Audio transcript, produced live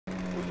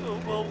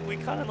well, we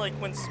kind of like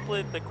went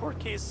split. The court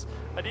case,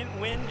 I didn't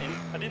win and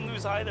I didn't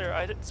lose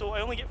either. So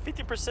I only get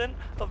 50%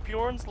 of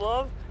Bjorn's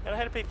love, and I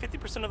had to pay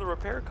 50% of the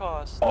repair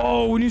cost.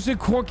 Oh, when you said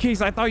court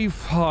case, I thought you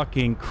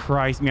fucking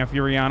Christ,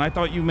 Furion. I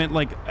thought you meant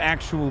like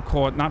actual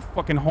court, not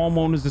fucking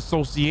homeowners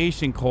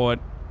association court.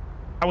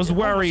 I was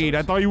worried.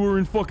 I thought you were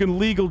in fucking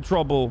legal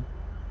trouble.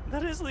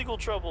 That is legal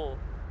trouble.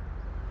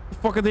 What the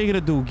fuck are they gonna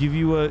do? Give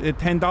you a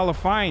 $10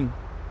 fine?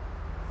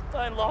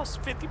 I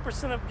lost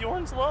 50% of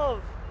Bjorn's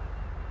love.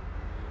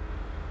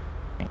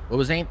 What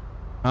was that?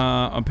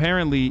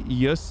 Apparently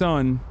your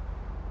son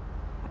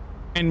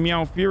and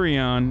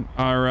Furion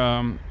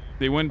are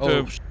they went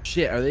to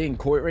shit, are they in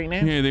court right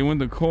now? Yeah, they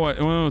went to court.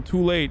 Well,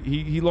 too late.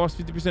 He lost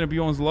 50% of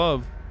Bjorn's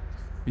love.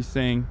 He's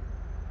saying,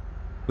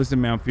 listen,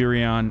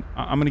 Furion,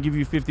 I'm gonna give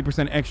you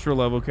 50% extra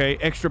love, okay?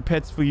 Extra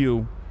pets for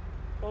you.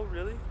 Oh,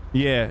 really?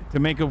 Yeah, to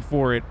make up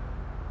for it.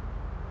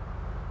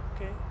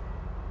 Okay.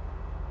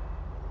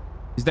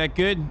 Is that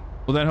good?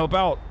 Will that help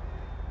out?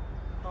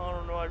 I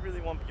don't know. I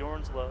really want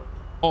Bjorn's love.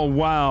 Oh,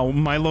 wow.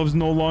 My love's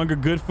no longer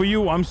good for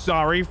you? I'm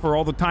sorry for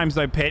all the times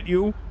I pet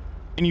you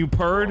and you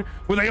purred.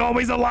 Were they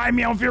always a lie,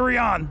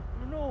 Furion?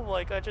 No,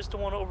 like, I just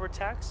don't want to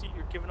overtax you.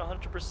 You're giving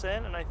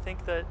 100%, and I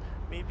think that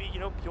maybe, you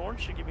know, Bjorn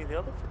should give me the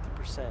other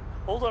 50%.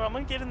 Hold on, I'm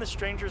going to get in the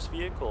stranger's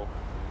vehicle.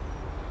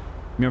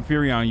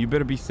 Furion, you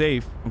better be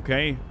safe,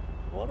 okay?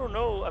 Well, I don't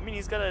know. I mean,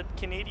 he's got a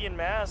Canadian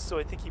mask, so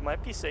I think he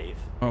might be safe.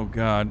 Oh,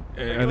 God.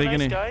 Are they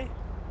gonna... guy?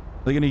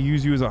 They're gonna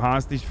use you as a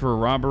hostage for a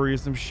robbery or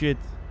some shit?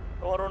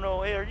 Oh, I don't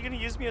know. Hey, are you gonna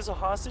use me as a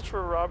hostage for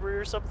a robbery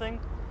or something?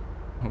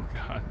 Oh,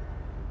 God.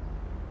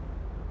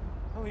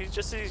 Oh, he's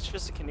just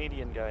a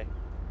Canadian guy.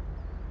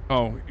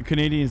 Oh,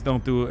 Canadians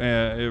don't do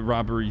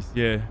robberies.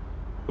 Yeah,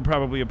 they'll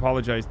probably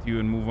apologize to you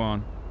and move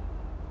on.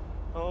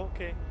 Oh,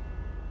 okay.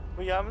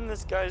 Well, yeah, I'm in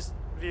this guy's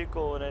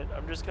vehicle, and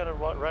I'm just kind of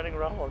riding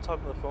around while I'm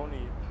talking on the phone to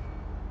you.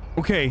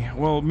 Okay,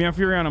 well,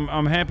 Furion,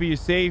 I'm happy you're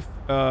safe.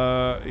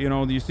 You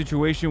know, your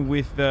situation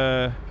with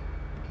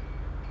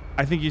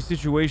I think your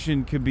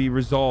situation could be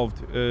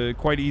resolved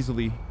quite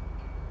easily.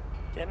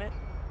 Can it?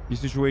 Your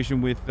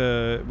situation with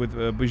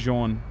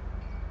Bajon.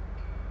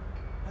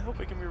 I hope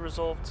it can be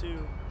resolved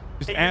too.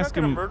 Just hey, ask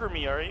you're not him. gonna murder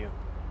me, are you?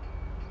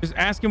 Just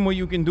ask him what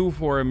you can do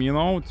for him. You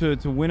know, to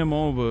win him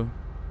over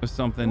or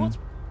something.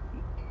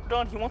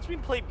 He wants me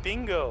to play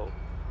bingo.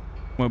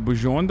 What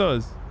Bajon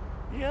does?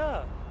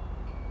 Yeah.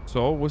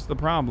 So what's the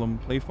problem?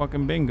 Play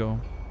fucking bingo.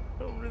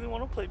 I don't really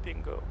want to play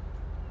bingo.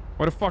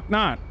 Why the fuck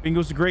not?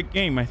 Bingo's a great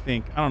game, I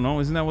think. I don't know.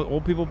 Isn't that what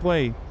old people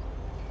play?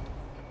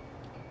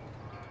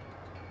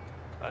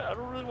 I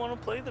don't really want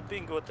to play the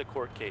bingo at the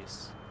court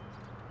case.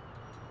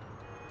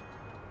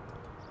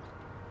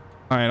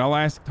 All right, I'll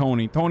ask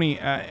Tony. Tony,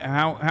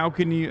 how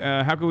can we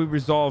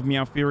resolve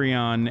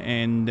Furion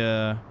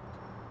and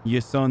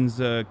your son's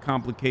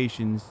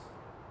complications?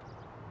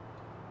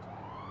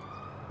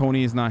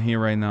 Tony is not here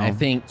right now. I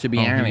think, to be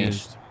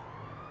honest,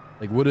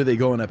 like, what are they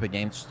going up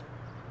against?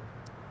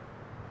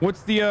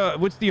 What's the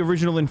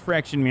original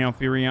infraction,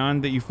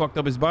 Furion, that you fucked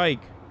up his bike?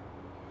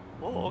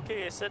 Well,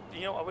 okay, I said,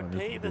 you know, I would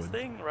pay this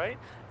thing, right?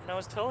 And I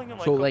was telling him,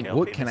 like, so, okay, like, I'll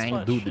what pay can this I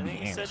much. do to And be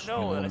then he said honest? no,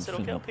 You know, and I said,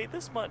 okay, you know. I'll pay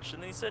this much.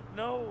 And then he said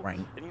no. Right.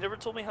 And he never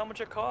told me how much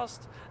it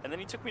cost. And then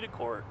he took me to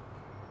court.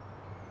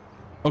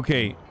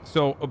 Okay,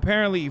 so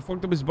apparently he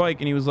fucked up his bike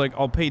and he was like,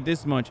 I'll pay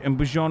this much. And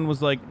Bajon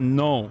was like,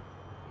 no.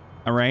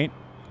 All right?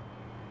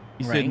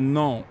 He said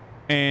no.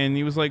 And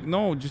he was like,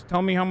 no, just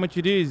tell me how much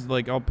it is.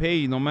 Like, I'll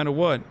pay no matter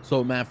what.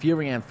 So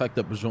Furion fucked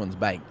up Bajon's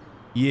bike.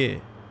 Yeah.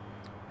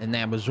 And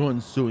now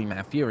Bajon's suing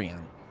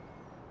Furion.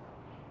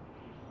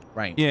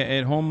 Right. Yeah,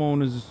 at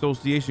Homeowners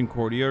Association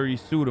Court. He already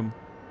sued him.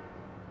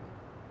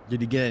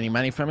 Did he get any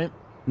money from it?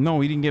 No,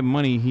 he didn't get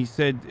money. He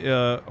said it's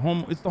the then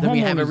homeowners. we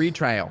have a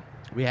retrial.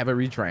 We have a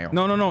retrial.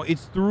 No.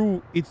 It's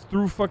through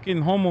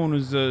fucking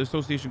Homeowners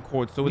Association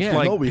Court. So it's yeah,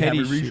 like no, we have petty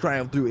a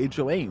retrial shit.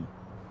 through HOA.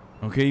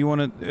 Okay, you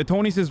want to...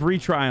 Tony says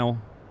retrial.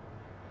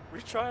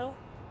 Retrial?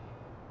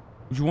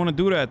 Would you want to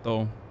do that,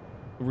 though?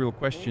 The real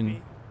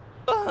question.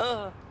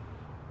 What,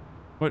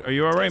 are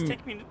you all right?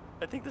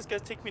 I think this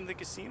guy's taking me to the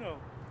casino.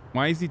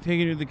 Why is he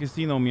taking you to the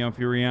casino,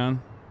 Furion?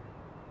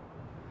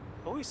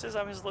 Oh, he says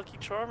I'm his lucky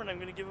charm and I'm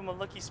going to give him a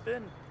lucky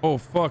spin. Oh,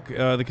 fuck.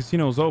 The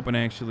casino's open,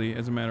 actually,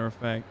 as a matter of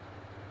fact.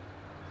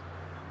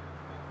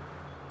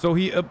 So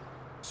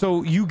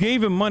so you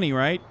gave him money,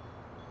 right?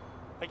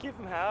 I gave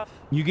him half.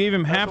 You gave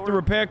him half the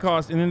repair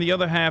cost, and then the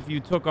other half you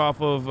took off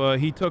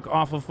of, he took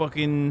off of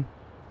fucking,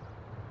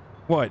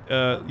 what,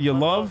 your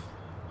love?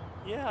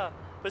 Yeah,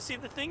 but see,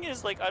 the thing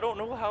is, like, I don't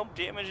know how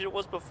damaged it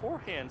was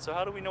beforehand, so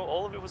how do we know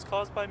all of it was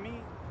caused by me?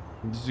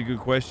 This is a good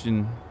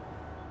question.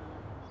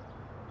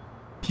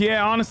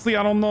 Yeah, honestly,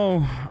 I don't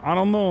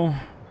know.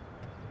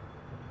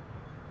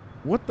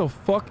 What the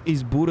fuck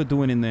is Buddha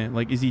doing in there?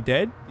 Like, is he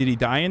dead? Did he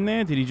die in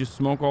there? Did he just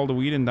smoke all the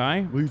weed and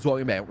die? What are you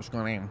talking about? What's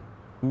going on?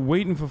 We're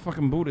waiting for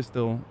fucking Buddha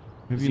still.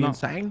 Is he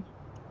insane?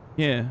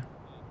 Yeah.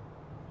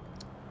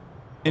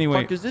 Anyway.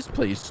 What the fuck is this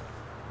place?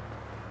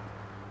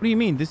 What do you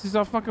mean? This is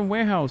our fucking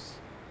warehouse.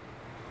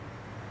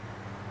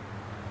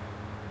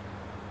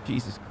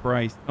 Jesus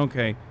Christ.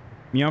 Okay.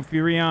 Meow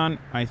Furion,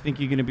 I think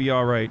you're gonna be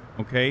all right.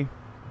 Okay.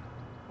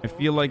 I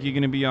feel like you're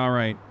gonna be all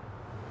right.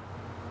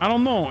 I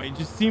don't know. It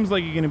just seems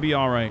like you're gonna be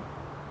all right.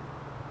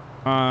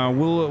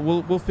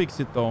 We'll fix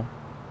it though.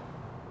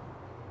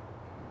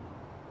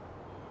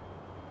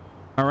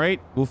 All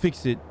right, we'll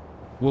fix it.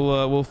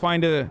 We'll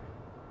find a.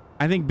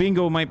 I think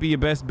bingo might be your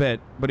best bet,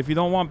 but if you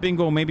don't want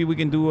bingo, maybe we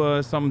can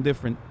do something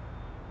different.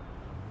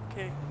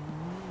 Okay.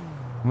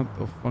 What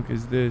the fuck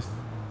is this?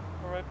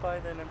 All right, bye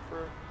then,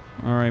 Emperor.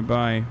 All right,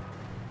 bye.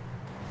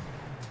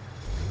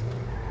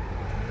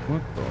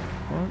 What the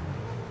fuck?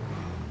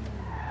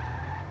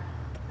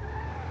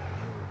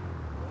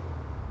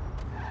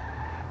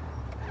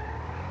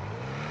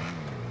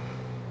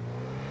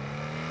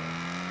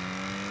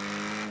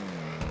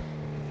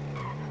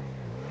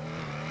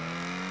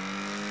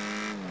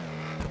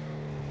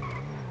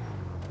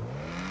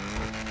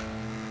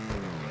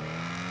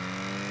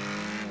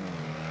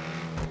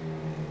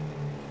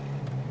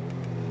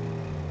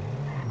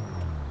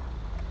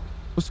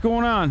 What's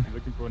going on?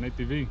 Looking for an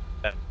ATV.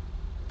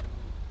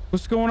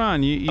 What's going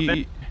on?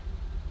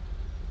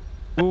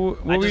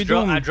 What were you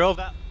doing? I drove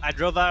out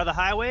of the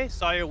highway,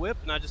 saw your whip,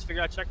 and I just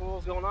figured I'd check what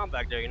was going on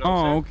back there. You know what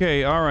I'm saying?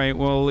 Okay, all right.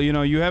 Well, you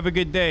know, you have a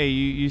good day.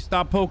 You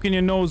stop poking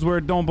your nose where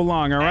it don't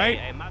belong, all right?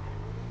 Hey,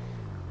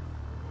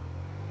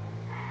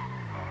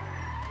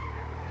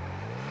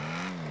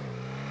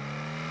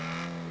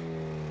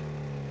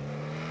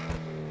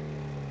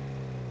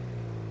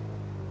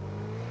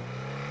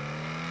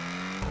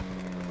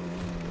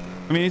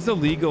 I mean, it's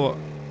illegal.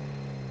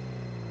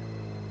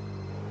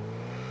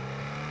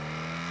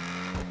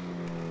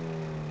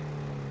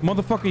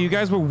 Motherfucker, you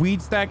guys were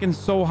weed stacking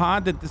so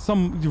hard that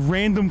some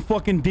random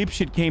fucking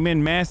dipshit came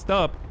in, masked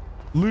up,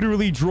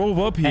 literally drove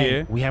up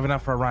here. Hey, we have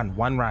enough for a run.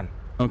 One run.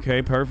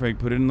 Okay, perfect.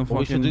 Put it in the fucking... What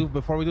we should do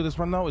before we do this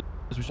run, though, is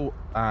we should...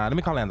 let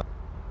me call Lando.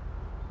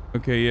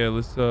 Okay, yeah,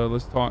 let's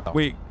talk.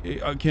 Wait,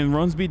 can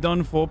runs be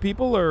done for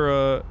people,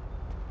 or...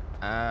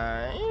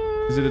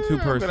 Is it a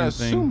two-person thing?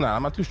 Assume not.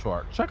 I'm not too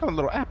sure. Check on the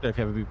little app there if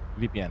you have a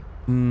VPN.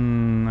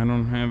 I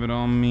don't have it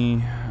on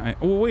me.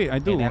 Oh, wait, I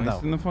do. Hey,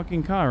 It's in the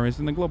fucking car. It's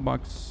in the glove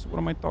box. What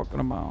am I talking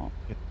about?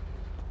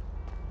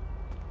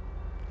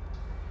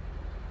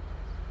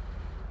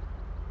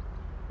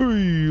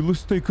 Hey,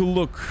 let's take a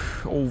look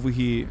over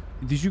here.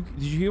 Did you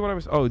hear what I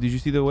was... Oh, did you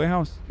see the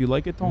warehouse? You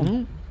like it,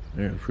 Tone?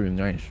 Yeah, it's pretty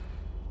nice.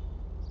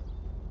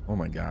 Oh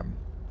my god.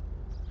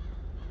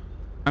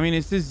 I mean,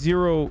 it says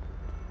 0...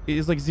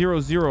 It's like 0,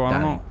 0. I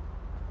don't know.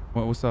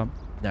 What's up?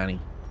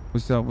 Donnie.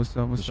 What's up?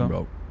 Listen,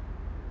 bro.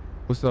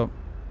 What's up?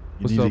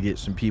 You need to get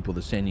some people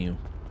to send you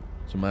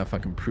some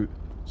motherfucking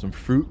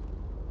fruit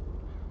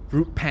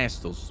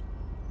pastels.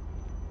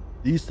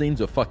 These things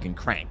are fucking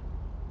crack,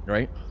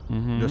 right?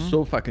 They're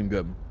so fucking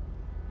good.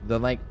 They're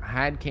like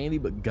hard candy,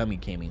 but gummy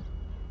candy.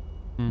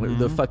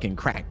 They're fucking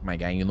crack, my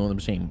guy. You know what I'm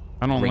saying?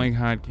 I don't like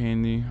hard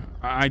candy.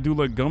 I do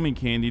like gummy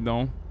candy,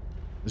 though.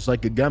 It's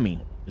like a gummy.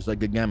 It's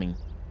like a gummy.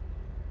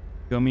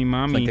 Gummy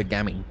mommy. It's like a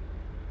gummy.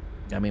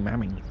 Gummy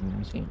mommy. You know what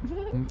I'm saying?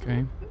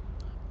 Okay.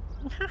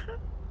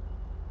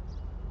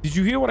 Did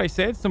you hear what I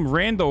said? Some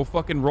rando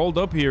fucking rolled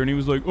up here and he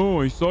was like,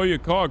 "Oh, I saw your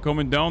car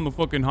coming down the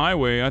fucking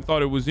highway. I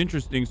thought it was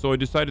interesting, so I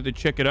decided to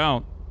check it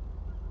out."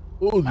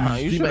 Oh,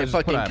 you see my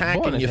fucking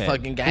cock in your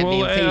fucking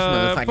goddamn face,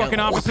 motherfucker. Fucking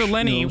Officer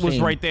Lenny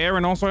was right there,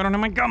 and also I don't have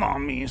my gun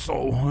on me,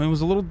 so it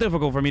was a little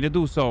difficult for me to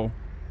do so.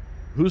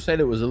 Who said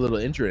it was a little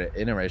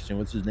interesting?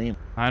 What's his name?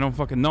 I don't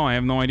fucking know. I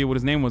have no idea what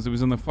his name was. It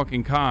was in the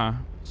fucking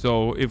car,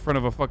 so in front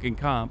of a fucking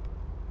cop.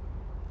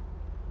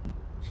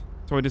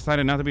 So I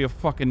decided not to be a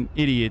fucking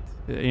idiot,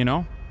 you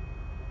know?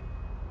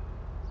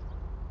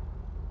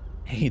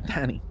 Hey,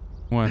 Danny.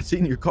 What? I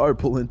seen your car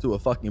pull into a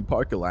fucking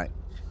parking lot.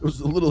 It was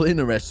a little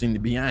interesting, to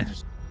be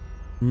honest.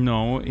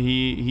 No,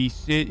 he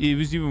said it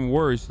was even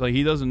worse. Like,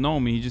 he doesn't know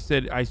me. He just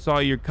said, "I saw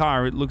your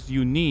car. It looks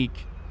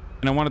unique,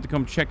 and I wanted to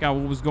come check out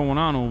what was going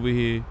on over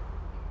here."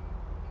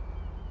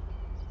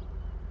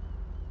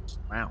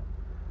 Wow.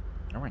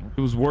 All right.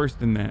 It was worse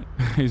than that,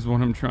 is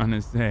what I'm trying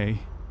to say.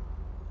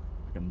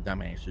 Fucking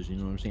dumbasses, you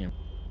know what I'm saying?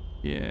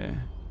 Yeah.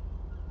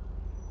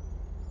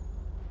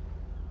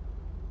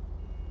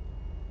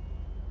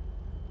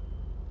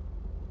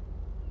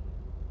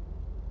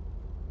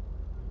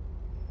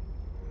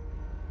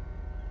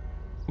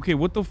 Okay,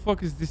 what the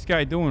fuck is this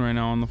guy doing right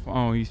now on the phone?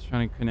 Oh, he's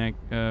trying to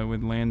connect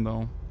with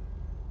Lando.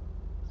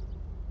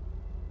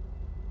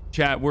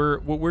 Chat,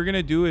 what we're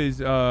gonna do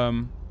is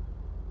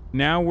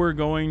now we're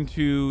going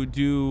to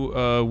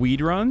do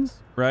weed runs,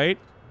 right?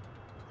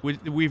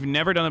 We've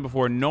never done it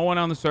before. No one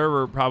on the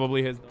server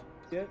probably has done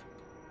it yet.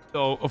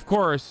 So of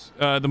course,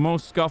 the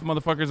most scuffed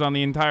motherfuckers on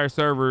the entire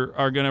server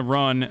are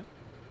gonna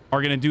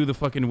do the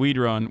fucking weed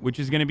run, which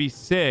is gonna be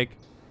sick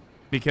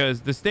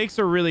because the stakes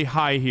are really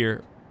high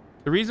here.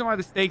 The reason why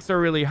the stakes are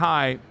really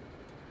high...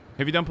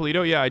 Have you done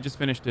Paleto? Yeah, I just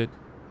finished it.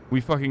 We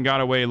fucking got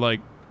away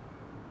like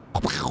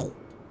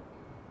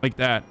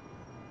that.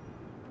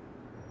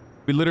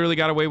 We literally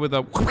got away with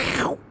a...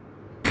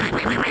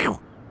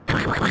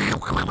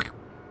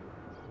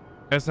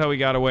 That's how we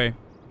got away.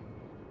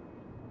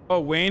 Oh,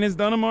 Wayne has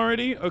done them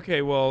already?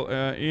 Okay,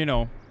 well, you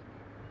know.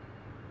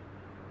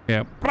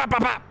 Yeah.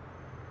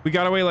 We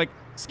got away like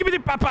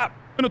skibbity pop pop.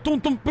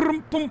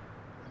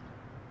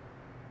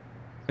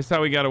 That's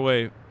how we got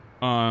away. This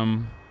whole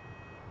town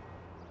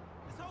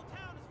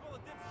is full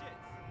of dipshits.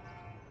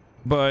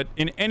 But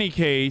in any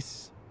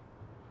case,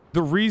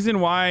 the reason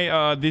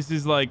why this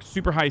is like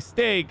super high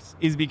stakes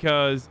is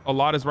because a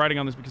lot is riding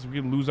on this because we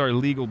could lose our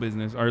legal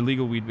business, our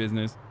legal weed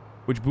business,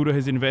 which Buddha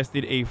has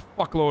invested a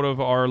fuckload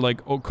of our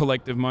like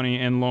collective money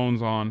and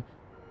loans on.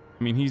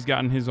 I mean, he's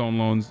gotten his own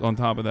loans on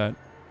top of that.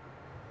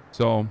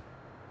 So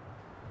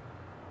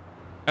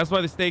that's why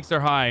the stakes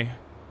are high.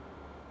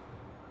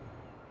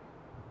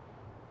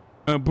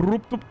 You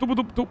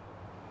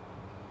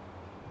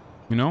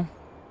know?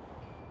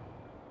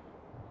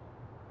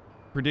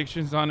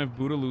 Predictions on if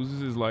Buddha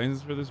loses his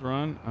license for this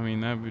run? I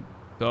mean, that would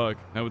suck.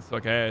 That would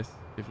suck ass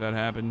if that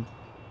happened.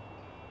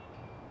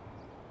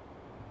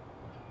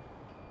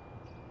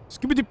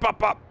 Skibbity pop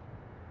pop.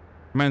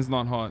 Man's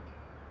not hot.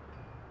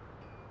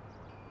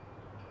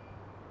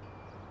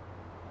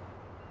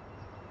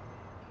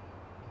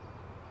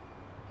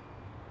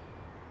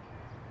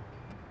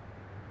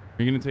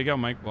 Are you gonna take out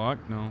Mike Block?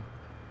 No.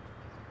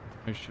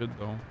 I should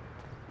though.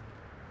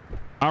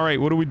 All right,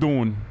 what are we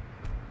doing?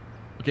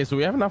 Okay, so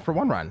we have enough for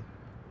one run.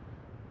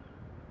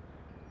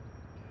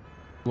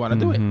 You want to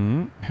do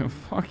it?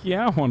 Fuck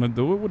yeah, I want to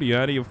do it. What are you,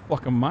 out of your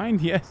fucking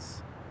mind?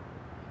 Yes.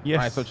 Yes.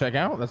 All right, so check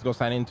out. Let's go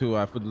sign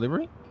into food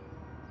delivery.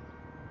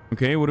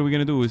 Okay, what are we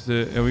gonna do? Is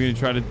are we gonna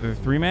try to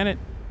 3-man it?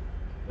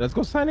 Let's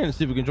go sign in and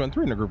see if we can join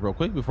 3 in the group real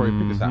quick before we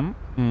pick this up.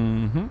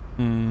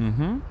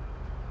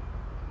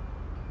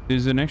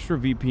 There's an extra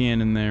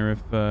VPN in there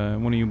if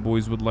one of you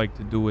boys would like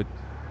to do it.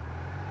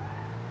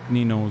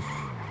 Ninos.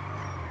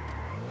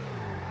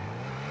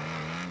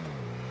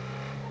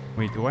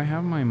 Wait, do I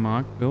have my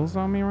mock bills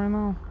on me right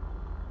now?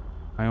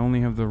 I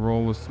only have the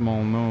roll of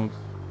small notes.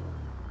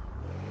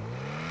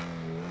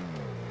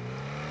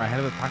 Right, head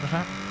of the taco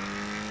shop.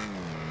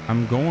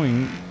 I'm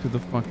going to the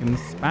fucking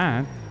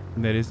spot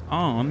that is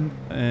on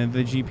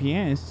the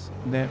GPS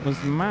that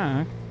was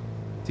marked.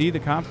 See the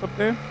cops up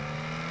there?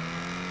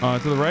 To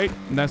the right.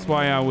 That's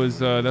why I was.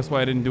 That's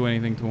why I didn't do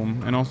anything to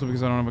him, and also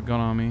because I don't have a gun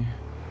on me.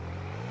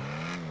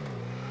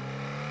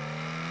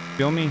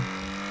 Feel me?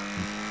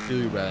 Feel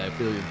you, brother. I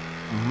feel you.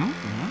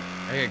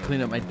 I gotta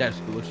clean up my desk.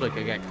 It looks like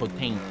I got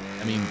cocaine.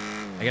 I mean,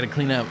 I gotta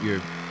clean out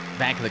your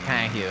back of the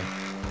car here.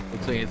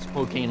 Looks like it's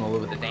cocaine all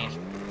over the dash.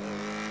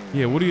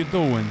 Yeah. What are you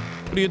doing?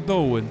 What are you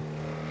doing?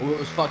 Well, it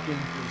was fucking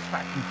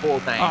full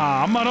time.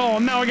 Ah, I'm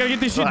on. Now I gotta get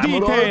this shit Don't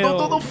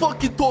detailed.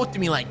 fucking talk to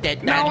me like that,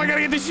 Daddy. Now I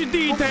gotta get this shit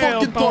Don't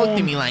detailed. fucking talk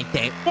to me like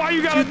that. Why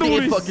you gotta do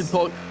Don't this?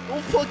 Don't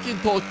fucking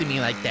talk to me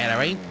like that, all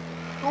right?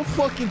 Don't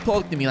fucking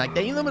talk to me like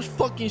that. You know how much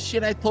fucking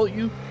shit I told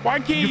you? Why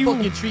can't You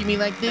fucking treat me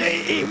like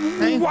this?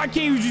 Hey? Why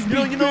can't you just be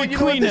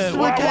This is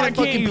what kind of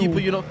fucking people,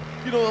 you?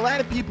 You know, a lot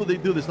of people, they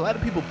do this. A lot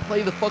of people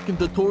play the fucking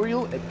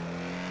tutorial,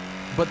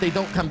 but they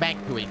don't come back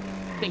to it.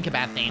 Think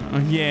about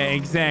that. Yeah,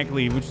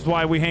 exactly. Which is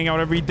why we hang out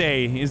every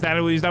day. Is that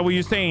what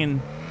you're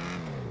saying?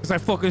 Because I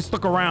fucking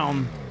stuck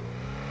around.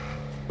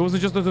 It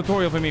wasn't just a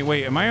tutorial for me.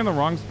 Wait, am I in the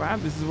wrong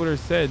spot? This is what it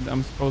said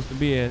I'm supposed to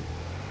be at.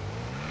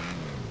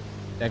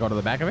 Did I go to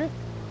the back of it?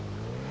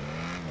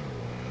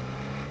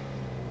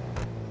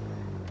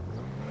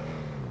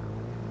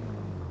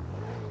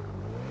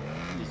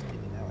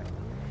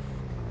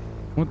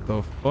 What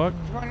the fuck?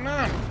 What's going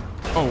on?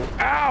 Oh,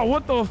 ow!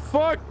 What the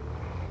fuck?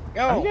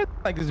 I Yo, get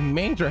like this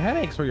major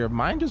headaches where your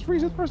mind just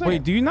freezes for a second.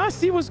 Wait, do you not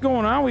see what's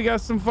going on? We got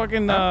some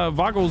fucking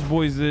Vagos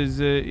boys is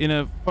in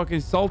a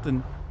fucking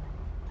Sultan.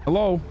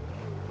 Hello?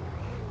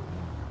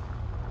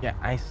 Yeah,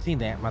 I see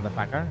that,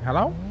 motherfucker.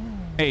 Hello?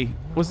 Hey,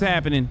 what's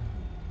happening?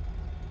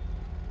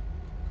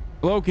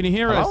 Hello, can you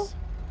hear Hello? us?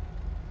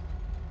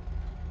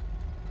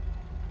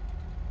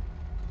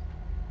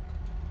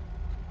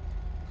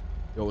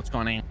 Yo, what's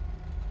going on?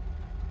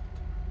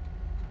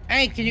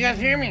 hey, can you guys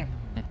hear me?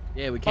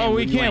 Yeah, we can. Oh,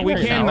 we can. We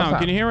can now. What's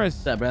Can you hear us?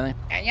 What's up, brother?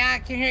 Yeah, I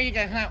can hear you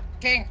guys now.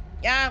 Okay.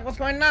 Yeah, what's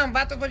going on?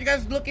 Vato, what you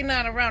guys looking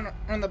at around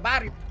on the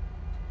body?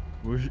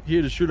 We're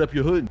here to shoot up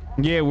your hood.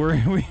 Yeah,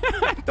 we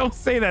don't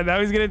say that.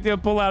 Now he's gonna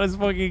pull out his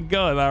fucking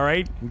gun. All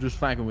right. We're just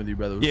fucking with you,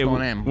 brother. What's Yeah,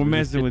 going on? we're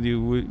messing with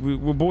you.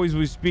 We're boys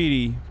with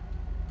Speedy.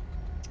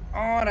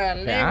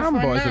 Órale, Yeah, what's I'm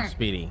going boys on? with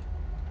Speedy.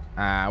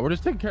 We're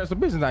just taking care of some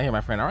business down here,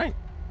 my friend, all right?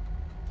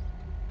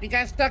 You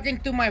guys talking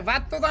to my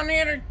vato down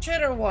here or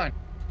shit or what?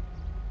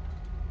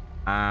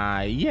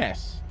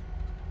 Yes.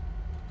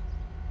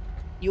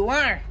 You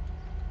are.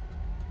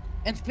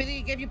 And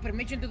Speedy gave you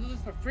permission to do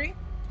this for free?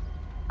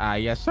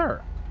 Yes,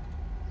 sir.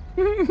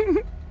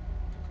 You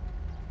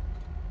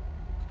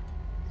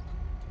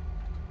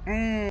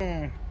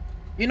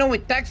know we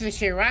tax this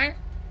shit, right?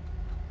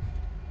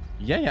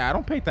 Yeah, I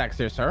don't pay tax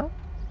here, sir.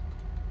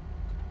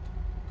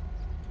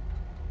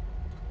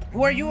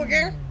 Who are you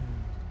again?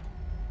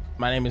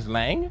 My name is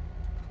Lang.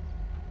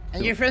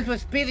 And you're friends with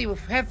Speedy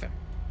with Hefe.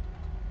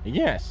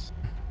 Yes.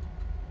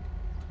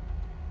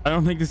 I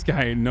don't think this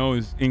guy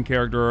knows in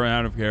character or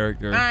out of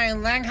character. Alright,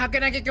 Lang, how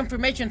can I get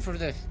confirmation for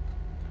this?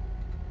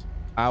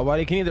 Well,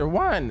 you can either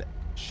one,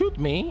 shoot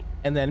me,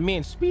 and then me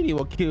and Speedy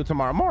will kill you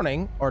tomorrow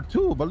morning, or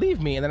two,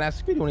 believe me, and then ask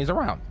Speedy when he's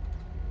around.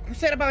 Who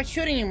said about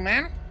shooting you,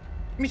 man?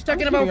 He's talking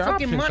giving about you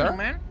fucking options, money, sir.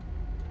 man.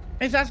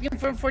 He's asking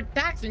for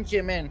tax and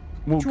shit, man.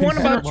 Well, What you want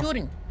about consider-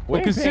 shooting? Well,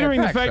 ain't paying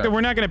considering the tax, fact sir. that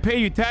we're not going to pay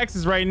you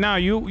taxes right now,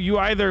 you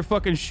either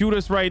fucking shoot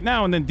us right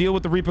now and then deal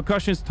with the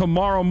repercussions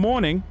tomorrow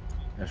morning,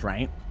 That's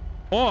right.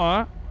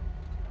 or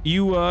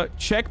you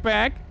check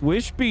back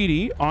with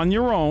Speedy on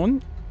your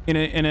own in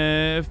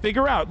a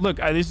figure out. Look,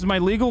 this is my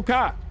legal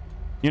car.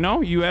 You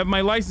know, you have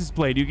my license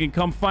plate. You can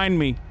come find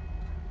me.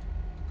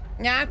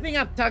 Yeah, I think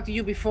I've talked to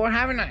you before,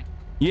 haven't I?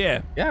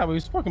 Yeah. Yeah,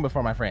 we've spoken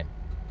before, my friend.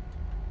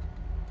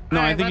 No,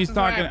 I Alright, think he's that's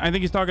talking. right. I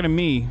think he's talking to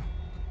me.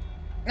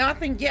 No, I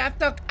think I've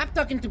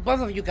talking to both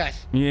of you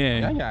guys.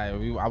 Yeah.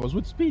 I was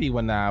with Speedy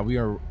when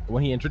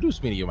he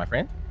introduced me to you, my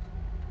friend.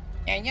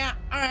 Yeah.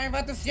 All right,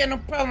 about to see no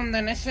problem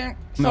then. It's so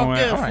No,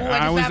 good. I, fool. I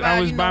just was have, I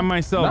was you by know,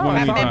 myself No, when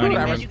it's we all Funday, good. talked.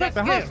 I man, you respect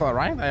the guys good. hustle,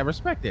 right? I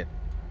respect it.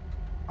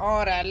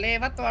 Órale,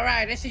 vato, all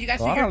right. Listen, you guys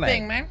do your Órale.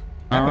 thing, man.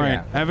 All right.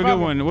 Yeah. Have a good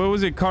one. What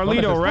was it,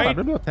 Carlito, right?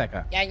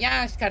 Biblioteca.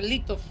 Yeah, it's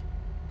Carlitos.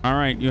 All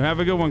right. You have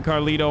a good one,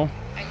 Carlito.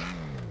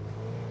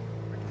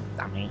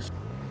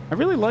 I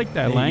really like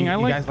that, Lang. I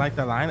You like. guys like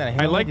the line that I I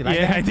handled? like. You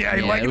Yeah, that? I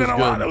Yeah, liked it it was a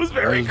lot. good. That was That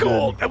very was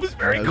cool. good. That was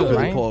very That was cool. good,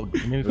 Right? Paul. You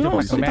made me You feel know,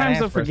 like a sometimes I badass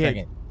for a forget.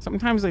 second.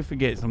 Sometimes I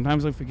forget.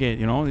 Sometimes I forget.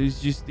 You know,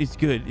 it's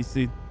good. It's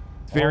Oh,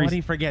 very. what do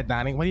you forget,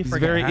 Donnie? What do you It's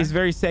forget? very, huh? it's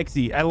very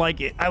sexy. I like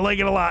it. I like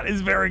it a lot.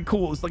 It's very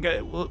cool. It's like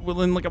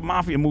we're in like a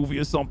mafia movie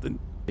or something.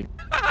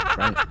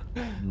 Right.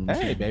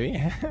 Hey, baby.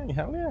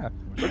 Hell yeah.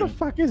 Where the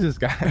fuck is this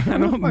guy? I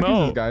don't Where the fuck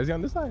know. Is this guy? Is he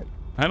on this side?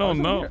 I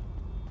don't Where's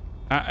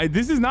know. here?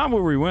 This is not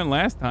where we went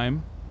last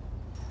time.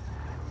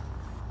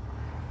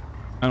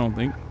 I don't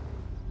think.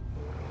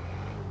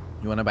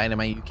 You want to buy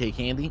my UK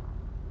candy?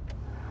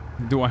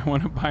 Do I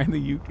want to buy the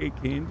UK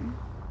candy?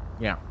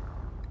 Yeah.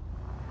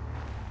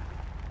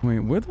 Wait,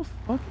 where the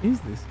fuck is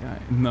this guy?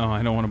 No,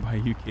 I don't want to buy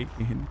UK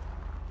candy.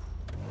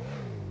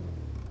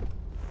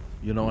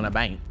 You don't want to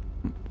buy?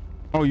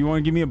 Oh, you want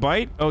to give me a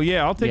bite? Oh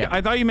yeah, I'll take Yeah. it.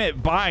 I thought you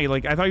meant buy.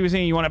 Like I thought you were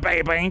saying you want to buy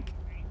a bank.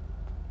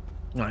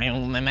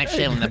 I'm not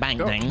selling the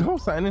bank thing. Go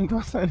sign in,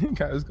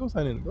 guys. Go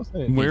sign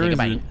in. Where take is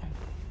a it? bite.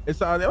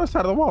 It's on the other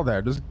side of the wall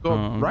there. Just go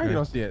Oh, right. okay. You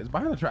don't see it. It's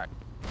behind the track.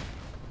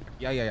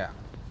 Yeah.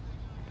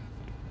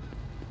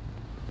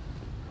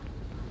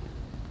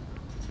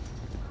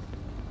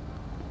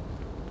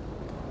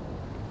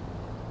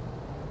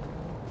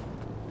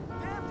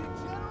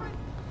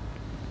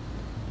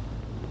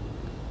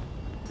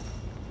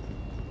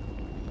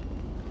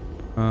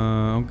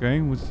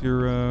 Okay. What's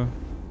your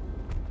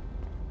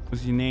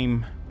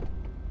name?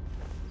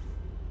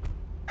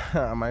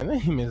 My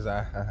name is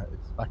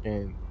it's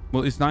fucking.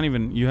 Well, it's not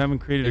even. You haven't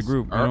created a It's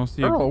group. I don't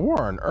see a Earl group.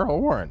 Warren. Earl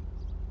Warren.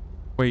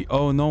 Wait.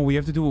 Oh no, we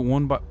have to do it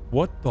one by.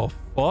 What the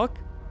fuck?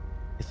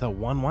 It's a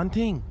 1-1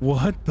 thing.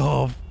 What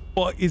the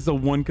fuck is a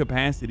one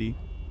capacity?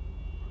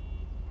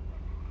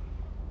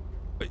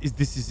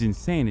 This is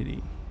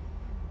insanity.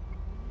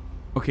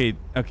 Okay,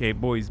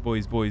 boys.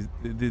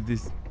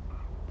 This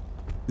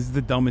is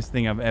the dumbest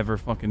thing I've ever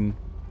fucking.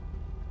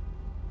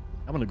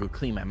 I'm gonna go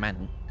clean my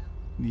money.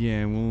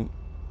 Yeah, well.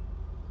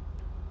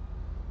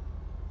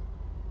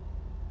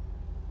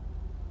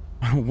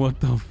 What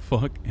the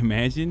fuck?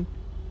 Imagine.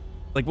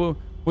 Like,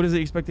 what is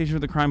the expectation for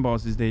the crime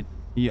boss? Is that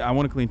yeah, I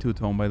want to clean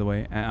two-tone, by the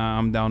way.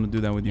 I'm down to do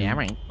that with you. Yeah,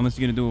 right. Unless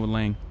you're gonna do it with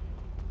Lang.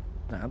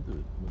 No, I'll do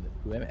it with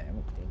whoever. I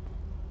don't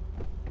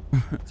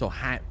care. It's so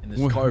hot in this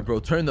What? car, bro.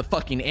 Turn the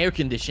fucking air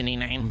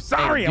conditioning on. I'm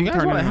sorry, Hey, I'm you guys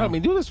turning want to it help on. me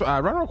do this?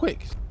 Run real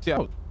quick. See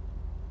out.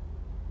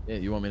 Yeah,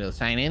 you want me to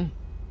sign in?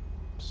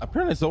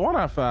 Apparently it's a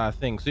one-off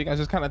thing, so you guys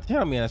just kind of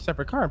tail me in a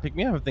separate car and pick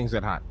me up if things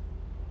get hot.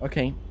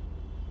 Okay.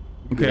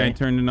 Okay, I Good.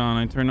 turned it on.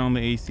 I turned on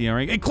the AC. All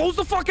right. Hey, close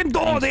the fucking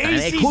door. The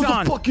Hey, AC's close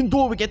on. the fucking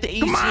door. We get the AC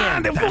Come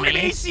on, the on. fucking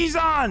dumbass. AC's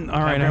on. All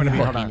right, Okay, I'm hold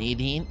gonna. on. Fucking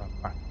idiot.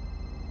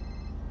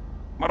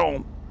 Hold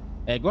on.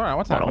 Hey, Gloria,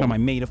 what's Hold up? on. I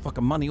made a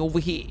fucking money over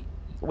here.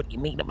 What do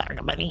you mean about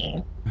the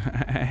money?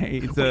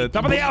 Hey, it's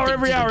top of the hour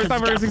every hour. It's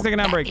time for a 6-second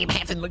ad break.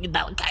 $500,000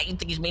 guy. You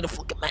think he's made a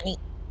fucking money?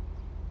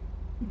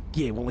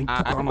 Yeah, well, he took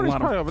on a Everybody's lot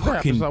probably of over there. I'm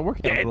fucking just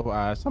working on a debt.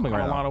 little, something Got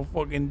right a lot now. of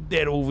fucking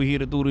debt over here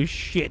to do this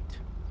shit.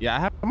 Yeah, I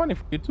have money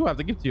for you too. I have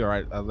to give to you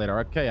right later.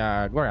 Okay,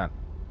 Gloria.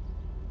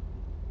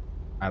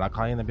 All right, I'll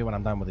call you in a bit when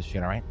I'm done with this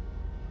shit. All right.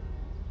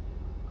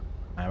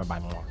 All right, bye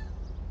more.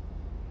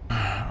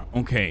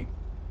 Okay.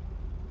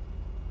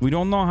 We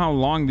don't know how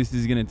long this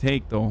is gonna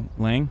take, though,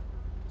 Lang.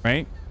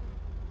 Right?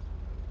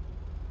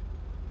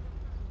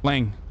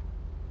 Lang.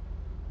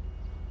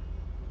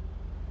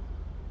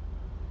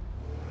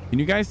 Can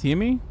you guys hear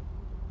me?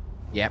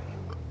 Yep.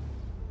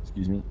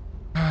 Excuse me.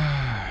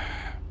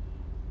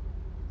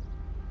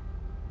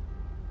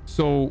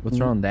 So What's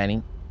wrong,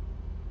 Danny?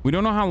 we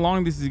don't know how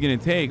long this is gonna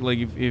take. Like,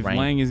 if Right.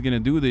 Lang is gonna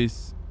do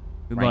this,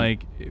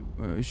 Right.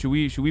 like, should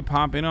we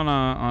pop in on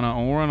a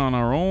Oren on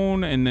our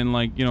own and then,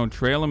 like, you know,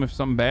 trail him if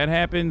something bad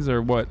happens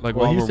or what? Like,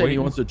 Well, while he we're said waiting. he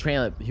wants to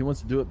trail it. He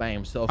wants to do it by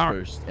himself All right.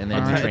 first, and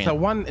then All right.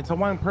 train. It's a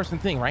one person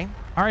thing, right?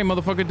 All right,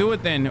 motherfucker, do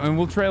it then, and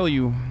we'll trail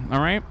you. All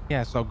right.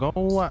 Yeah. So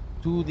go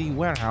to the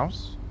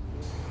warehouse.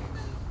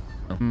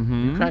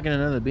 You cracking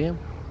another beer?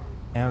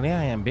 Hell yeah,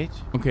 I am, bitch.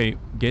 Okay,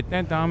 get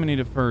that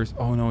Dominator first.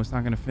 Oh no, it's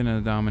not gonna fit in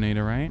a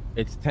Dominator, right?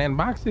 It's 10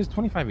 boxes,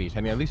 25 each. I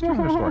need at least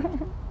 200 storage.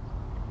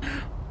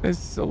 That's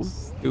so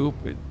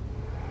stupid.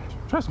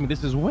 Trust me,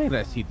 this is way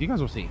less heat. You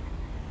guys will see.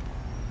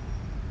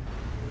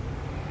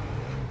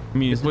 I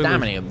mean, It's it's the way less-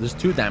 Dominator. There's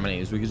 2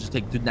 Dominators. We could just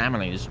take 2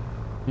 Dominators.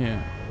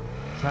 Yeah.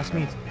 Trust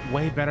me, it's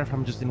way better if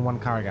I'm just in one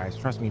car, guys.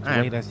 Trust me, it's All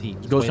way right. less heat.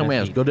 Let's It's go way somewhere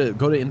less else. heat.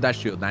 Go to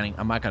industrial dining.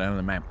 I'm marking it on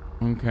the map.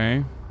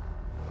 Okay.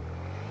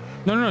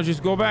 No,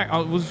 just go back.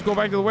 We'll just go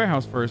back to the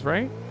warehouse first,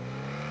 right?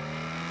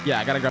 Yeah,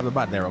 I gotta grab the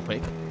button there real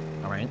quick.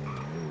 All right.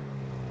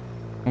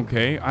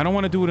 Okay. I don't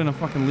want to do it in a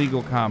fucking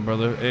legal car,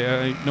 brother.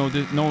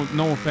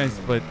 No offense,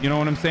 but you know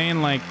what I'm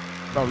saying? Like,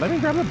 Bro, let me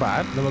grab the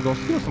bot, then we'll go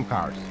steal some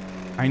cars.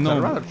 I So know.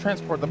 I'd rather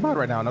transport the bot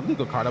right now in a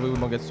legal car that we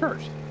won't get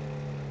searched.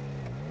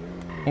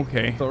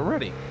 Okay. So we're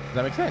ready. Does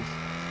that make sense?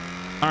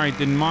 All right,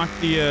 then mark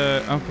the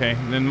okay,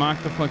 then mark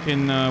the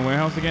fucking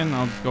warehouse again.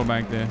 I'll just go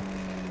back there.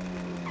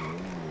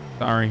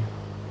 Sorry.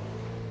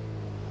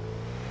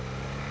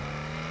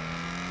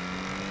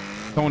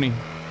 Tony.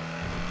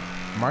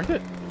 Marked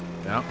it?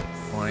 Yeah.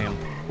 1 a.m.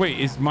 Wait,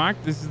 is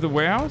marked? This is the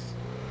warehouse?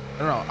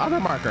 No, other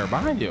marker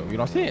behind you. You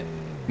don't see it.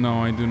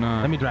 No, I do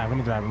not. Let me drive.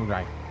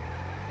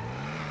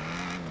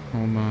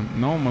 Hold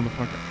on. No,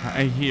 motherfucker.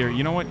 I hear.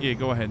 You know what? Yeah,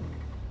 go ahead.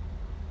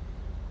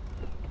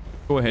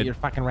 Go Eat ahead. your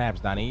fucking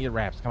wraps, Donnie. Eat your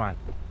wraps. Come on.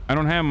 I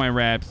don't have my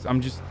wraps.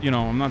 I'm just,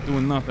 I'm not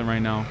doing nothing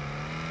right now.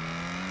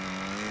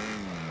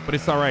 But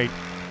it's all right.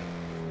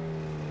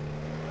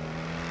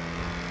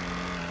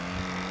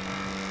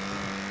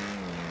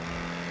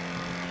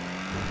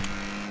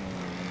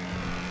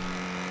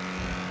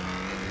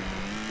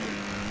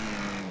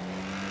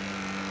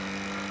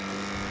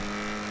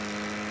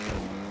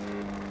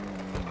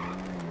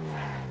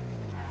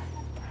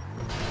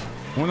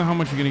 I wonder how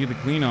much you're gonna get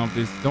to clean off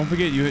this. Don't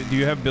forget, do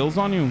you have bills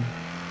on you?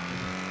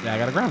 Yeah, I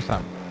gotta grab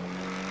some.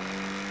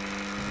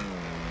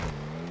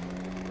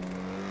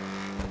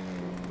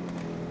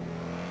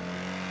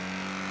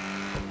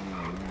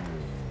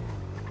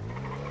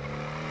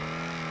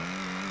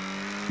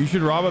 You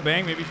should rob a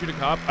bank, maybe shoot a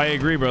cop. I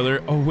agree,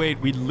 brother. Oh wait,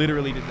 we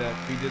literally did that.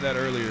 We did that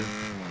earlier.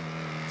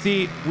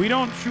 See, we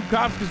don't shoot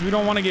cops because we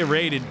don't want to get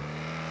raided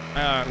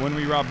when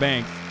we rob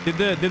banks. Did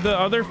the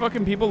other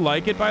fucking people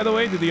like it, by the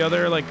way? Did the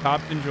other like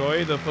cops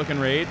enjoy the fucking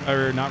raid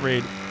or not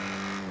raid?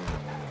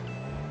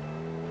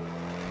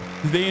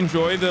 Did they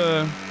enjoy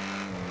the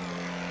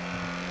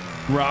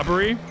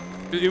robbery?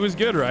 It was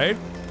good, right?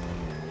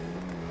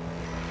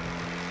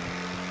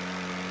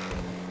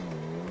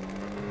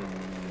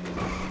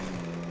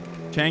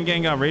 Chang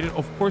Gang got raided?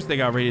 Of course they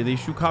got raided. They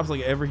shoot cops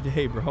like every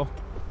day, bro.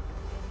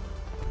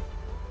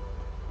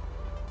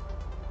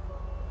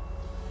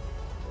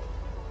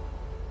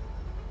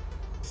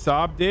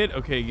 Sob did?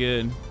 Okay,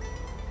 good.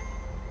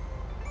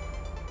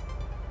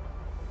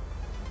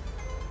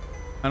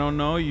 I don't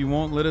know. You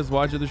won't let us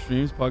watch other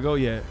streams, Puggo?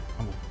 Yeah.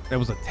 Oh, that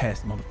was a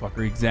test,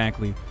 motherfucker.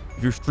 Exactly.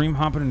 If you're stream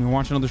hopping and you're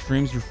watching other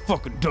streams, you're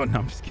fucking done. No,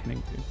 I'm just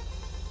kidding, dude.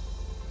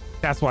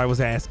 That's why I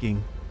was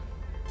asking.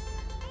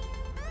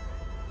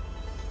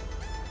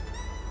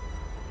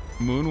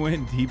 Moon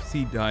went deep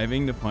sea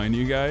diving to find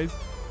you guys.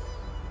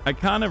 I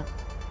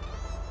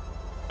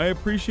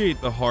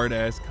appreciate the hard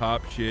ass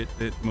cop shit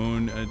that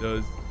Moon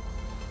does.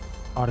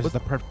 Oh, this is the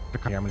perfect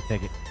car. I'm gonna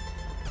take it.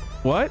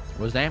 What?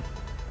 What's that?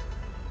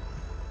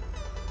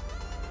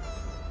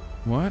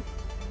 What?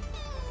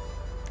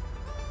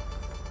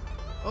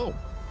 Oh.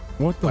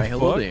 What the Why, fuck?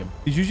 hello there.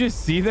 Did you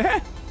just see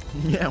that?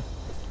 Yeah. We'll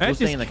That's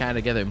stay just... in the car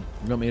together. You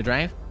want me to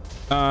drive?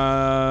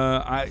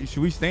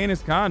 Should we stay in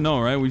this car?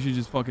 No, right? We should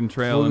just fucking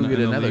trail We'll and get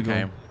another illegal.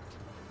 car.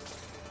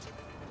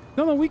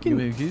 No, we Give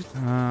me can. the keys.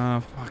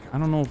 Fuck. I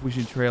don't know if we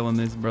should trail in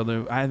this,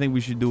 brother. I think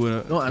we should do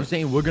it. No, I'm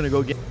saying we're gonna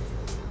go get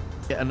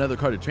another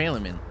car to trail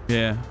him in.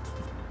 Yeah.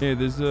 Yeah.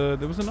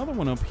 There was another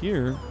one up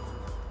here.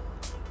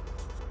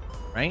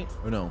 Right?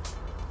 Or no?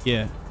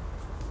 Yeah.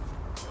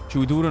 Should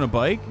we do it on a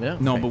bike? Yeah,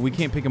 No, right. but we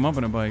can't pick him up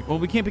on a bike. Well,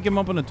 we can't pick him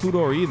up on a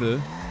 2-door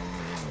either.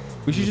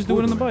 We should just do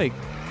it on the bike.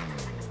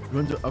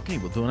 Okay,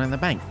 we'll do it on the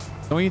bank.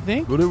 Don't you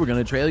think? We're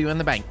gonna trail you on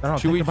the bank. No,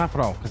 Should take we- the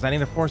Buffalo, because I need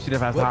to force you to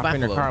have to What hop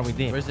in your Buffalo? car and we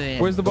did. Where's the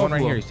Where's the Going buffalo?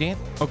 right here, you see it?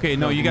 Okay,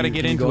 no, No, you got to can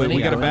get you into go it. in We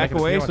here? got to Wanna back take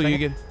a away picture so one you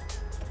get.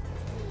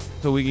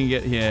 So we can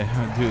get.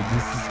 Yeah, dude,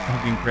 this is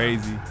fucking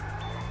crazy.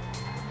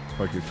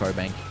 Park your car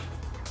bank.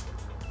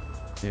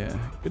 Yeah,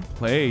 good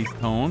plays,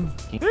 Tone.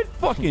 Good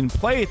fucking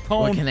play,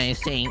 Tone. What can I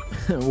say?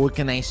 What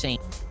can I say?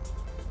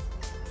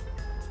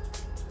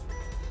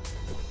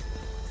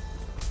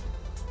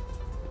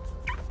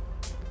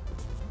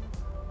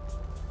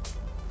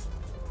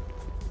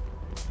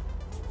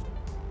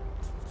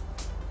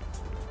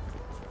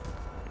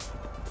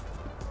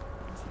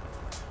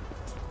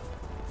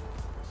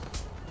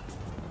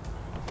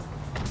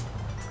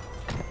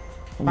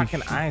 Holy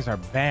Fucking shit. eyes are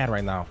bad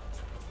right now.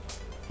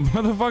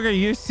 Motherfucker,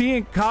 you're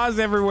seeing cars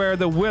everywhere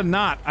that we're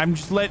not. I'm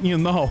just letting you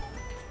know.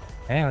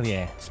 Hell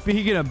yeah.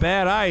 Speaking of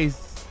bad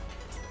eyes.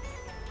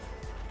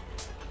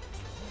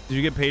 Did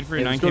you get paid for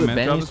your Let's go 9K to meth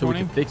Benny job this so we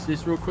morning? can fix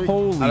this real quick.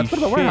 Holy Let's go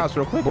to the shit. warehouse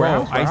real quick. Bro,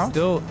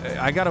 Warehouse.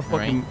 I gotta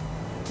fucking,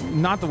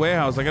 not the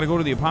warehouse. I gotta go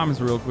to the apartments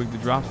real quick to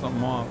drop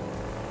something off.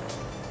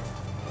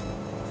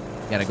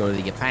 You gotta go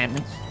to the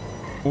apartments.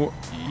 Or,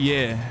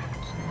 yeah.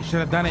 You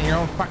should have done it in your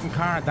own fucking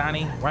car,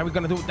 Donnie. Why are we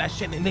gonna do that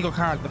shit in illegal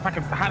car? The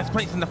fucking hottest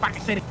place in the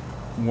fucking city.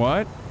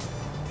 What?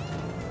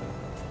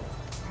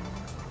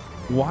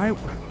 Why?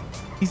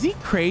 Is he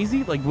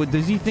crazy? Like, what,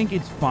 does he think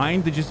it's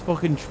fine to just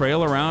fucking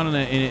trail around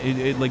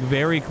in like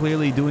very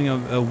clearly doing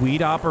a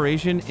weed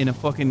operation in a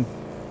fucking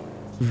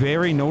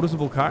very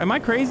noticeable car? Am I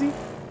crazy?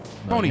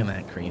 No, Tony. you're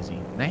not crazy.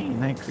 No, you're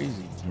not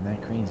crazy. You're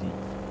not crazy.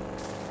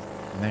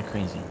 You're not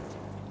crazy.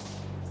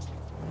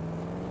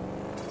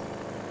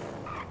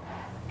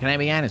 Can I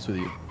be honest with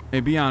you? Hey,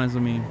 be honest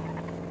with me.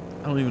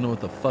 I don't even know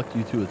what the fuck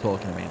you two are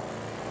talking about.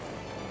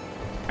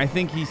 I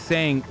think he's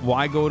saying,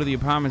 why go to the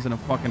apartments in a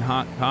fucking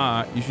hot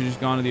car? You should just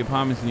go to the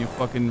apartments in your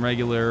fucking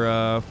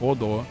regular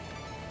four-door.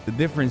 The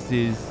difference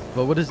is...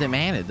 But what does it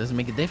matter? It doesn't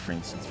make a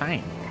difference. It's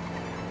fine.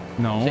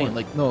 No. I'm saying,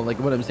 like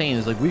what I'm saying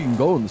is like we can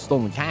go in the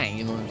stolen car,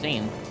 you know what I'm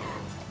saying?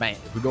 But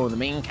if we go in the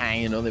main car,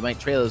 you know, they might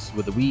trail us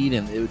with the weed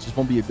and it just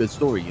won't be a good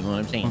story, you know what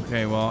I'm saying?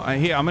 Okay, well,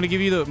 here, I'm going to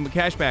give you the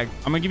cash back.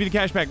 I'm going to give you the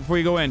cash back before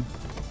you go in.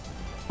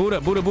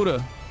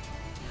 Buddha.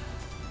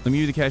 Let me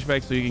give you the cash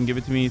back so you can give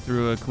it to me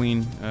through a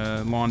clean,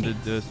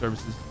 laundered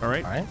services. All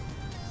right? All right.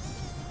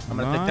 I'm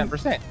gonna take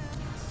 10%.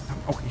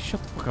 Okay,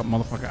 shut the fuck up,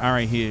 motherfucker. All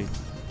right, here.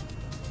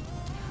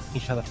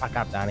 You shut the fuck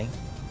up, Donnie.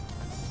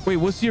 Wait,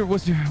 what is it?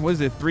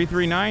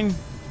 339?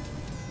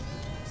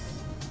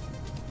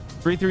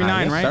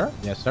 339, yes, right? Sir.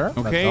 Yes, sir.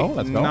 Okay,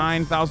 Let's go.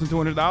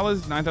 $9,200.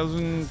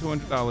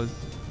 $9,200.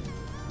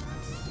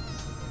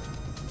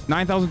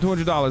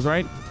 $9,200,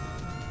 right?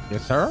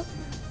 Yes, sir.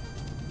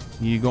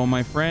 Here you go,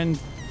 my friend.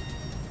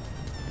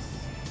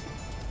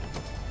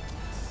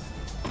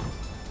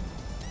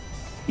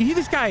 You hear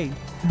this guy?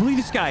 Believe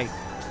this guy.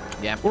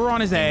 Yeah. We're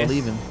on his ass.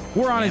 Believe him.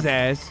 We're on his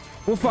ass.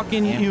 We're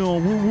fucking, Yeah. you know,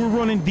 we're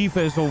running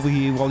defense over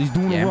here while he's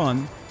doing Yeah. a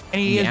run.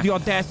 And he Yeah. has the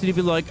audacity to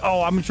be like,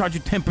 oh, I'm going to charge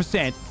you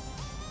 10%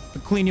 to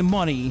clean your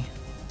money.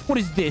 What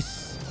is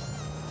this?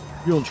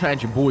 You don't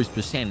charge your boys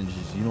percentages,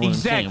 you know what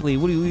Exactly.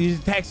 What are you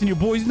taxing your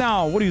boys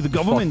now? What are you, the I'm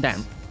saying? government? Fuck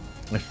them.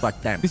 Let's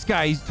fuck them. This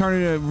guy, he's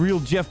turning a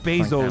real Jeff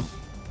Bezos.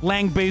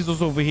 Lang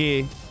Bezos over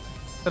here.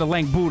 Instead of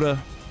Lang Buddha.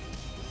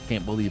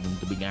 Can't believe him,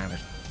 to be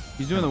honest.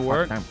 He's doing the Fuck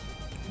work. them.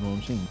 You know what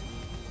I'm saying?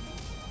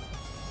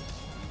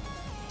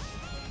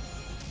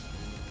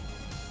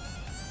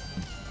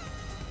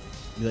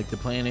 You like the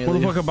plan earlier?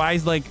 Motherfucker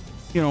buys like,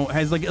 you know,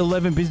 has like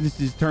 11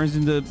 businesses, turns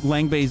into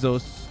Lang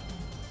Bezos.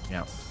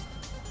 Yeah.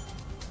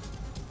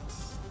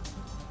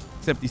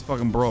 Except he's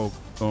fucking broke,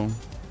 so.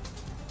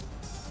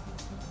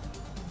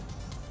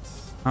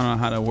 I don't know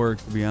how that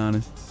works, to be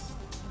honest.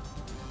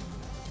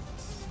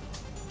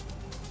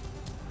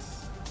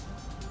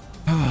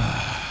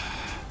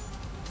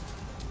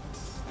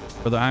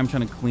 Brother, I'm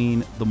trying to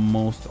clean the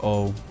most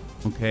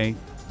okay?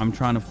 I'm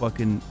trying to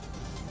fucking...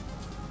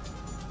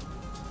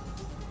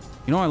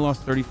 You know I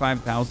lost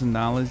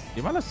 $35,000?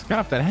 The amount of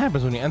scuff that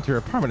happens when you enter your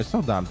apartment is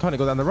so dumb. Tony,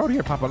 go down the road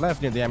here, pop a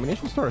left near the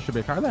ammunition store. There should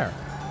be a car there.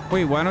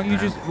 Wait, why don't you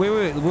just...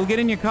 Wait. We'll get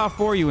in your car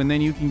for you, and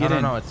then you can get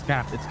in. No, it's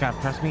scuffed. It's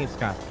scuffed. Trust me, it's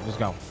scuffed. Just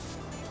go.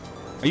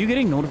 Are you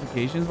getting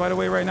notifications, by the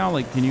way, right now?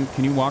 Like, can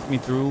you walk me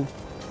through?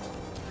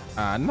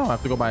 No, I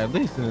have to go by a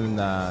list and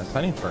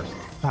sign in first.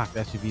 Fuck, the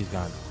SUV's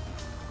gone.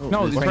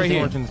 No, it's right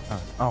here.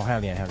 Oh,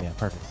 hell yeah.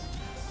 Perfect.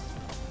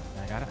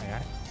 I got it.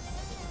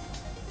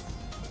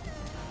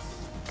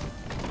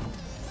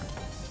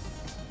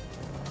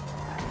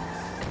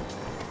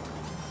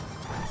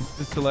 It's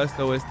the Celeste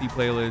OSD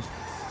playlist.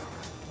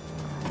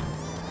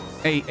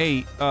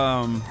 Hey,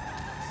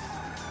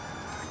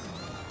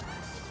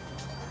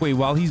 wait,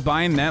 while he's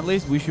buying that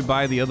list, we should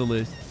buy the other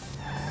list.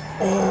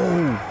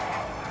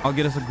 Oh! I'll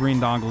get us a green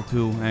dongle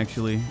too,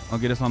 actually. I'll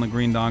get us on the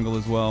green dongle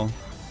as well.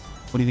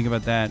 What do you think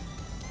about that?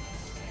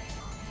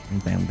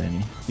 Damn,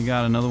 Benny. You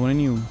got another one in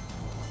you.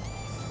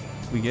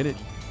 We get it.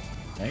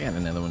 I got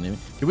another one in me.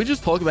 Can we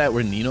just talk about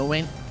where Nino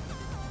went?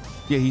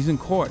 Yeah, he's in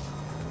court.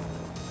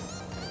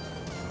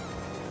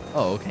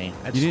 Oh, okay.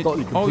 I You just thought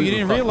didn't, you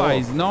didn't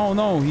realize. No,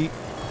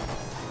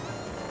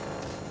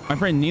 my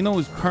friend Nino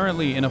is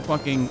currently in a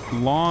fucking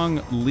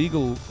long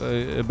legal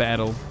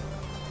battle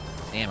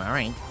Damn, all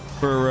right.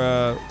 for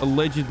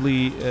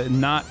allegedly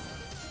not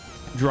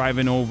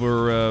driving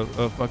over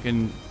a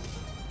fucking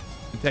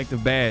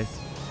Detective Bass.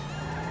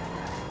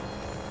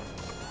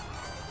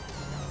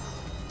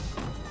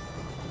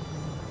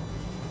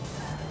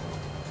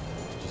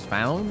 Just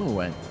found him or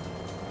what?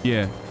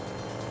 Yeah.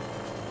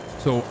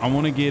 So I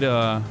want to get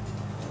I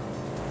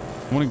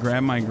want to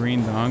grab my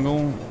green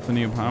dongle from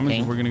the apartments.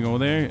 Okay. We're gonna go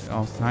there.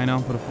 I'll sign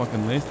on for the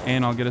fucking list,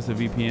 and I'll get us a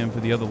VPN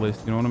for the other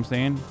list. You know what I'm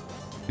saying?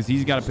 Because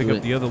he's got to pick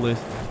up the other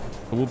list.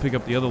 So we'll pick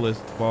up the other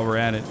list while we're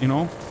at it. You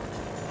know?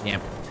 Yeah.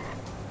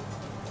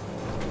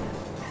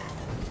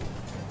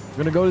 We're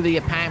gonna go to the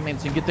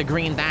apartments and get the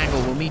green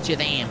dongle. We'll meet you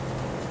there.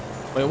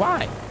 Wait,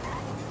 why?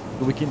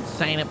 So we can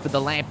sign up for the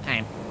lap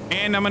time.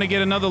 And I'm gonna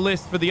get another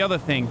list for the other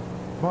thing.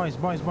 Boys.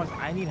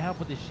 I need help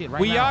with this shit right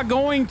now. We are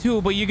going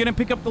to, but you're gonna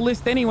pick up the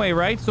list anyway,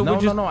 right? So No,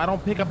 we're just... no. I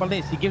don't pick up a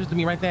list. He gives it to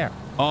me right there.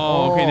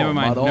 Oh, okay. Never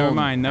mind.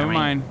 Madon. Never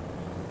mind.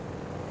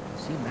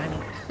 See, Manny,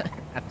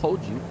 I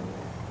told you.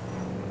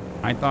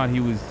 I thought he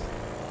was...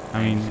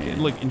 I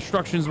mean, look,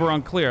 instructions were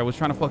unclear. I was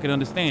trying to fucking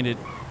understand it.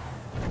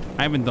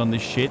 I haven't done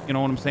this shit. You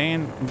know what I'm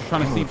saying? I'm just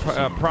trying to see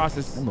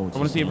process. I want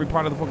to see every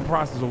part of the fucking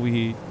process over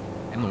here.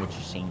 I know what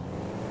you're saying.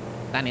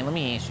 Danny, let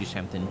me ask you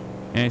something.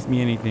 Ask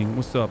me anything.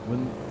 What's up?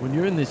 When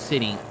you're in the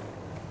city,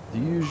 do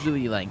you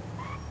usually like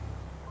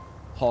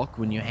talk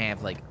when you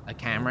have like a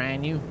camera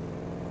on you?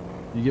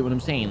 You get what I'm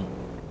saying?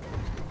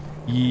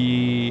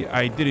 Yeah,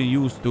 I didn't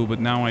used to, but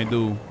now I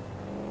do.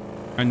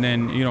 And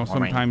then, you know,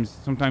 sometimes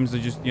I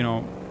just, you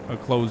know, I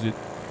close it.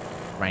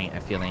 Right, I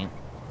feel it.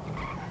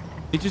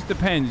 It just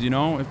depends, you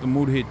know, if the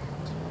mood hits.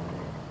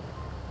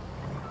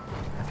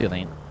 I feel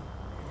it.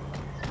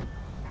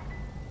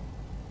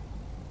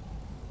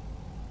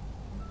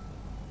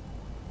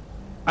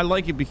 I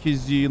like it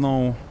because, you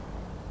know...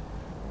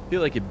 I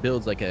feel like it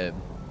builds like a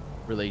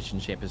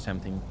relationship or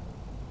something.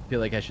 I feel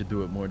like I should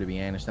do it more, to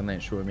be honest. I'm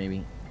not sure,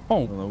 maybe.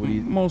 Oh,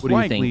 most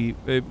likely,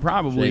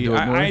 probably. Do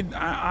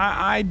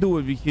I do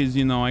it because,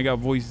 you know, I got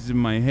voices in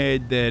my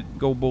head that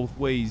go both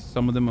ways.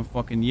 Some of them are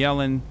fucking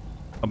yelling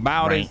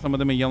about it. Some of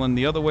them are yelling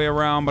the other way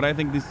around. But I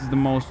think this is the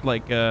most,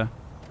 like, it's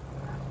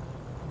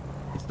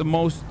the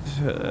most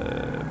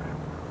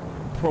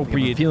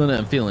appropriate.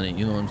 I'm feeling it.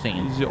 You know what I'm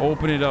saying? Just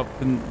open it up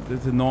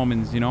to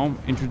Normans, you know?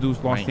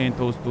 Introduce Los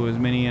Santos to as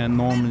many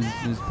Normans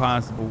as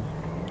possible.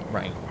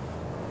 Right.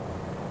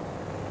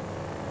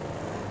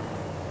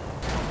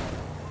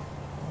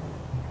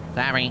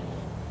 Sorry.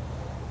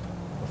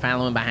 We're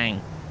following behind.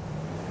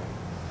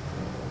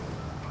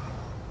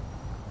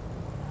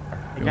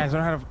 You guys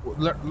learn how to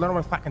learn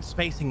what fucking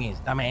spacing is,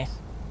 dumbass.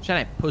 Shut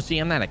up, pussy.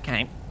 I'm not a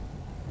cop.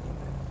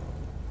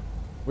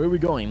 Where are we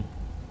going?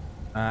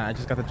 I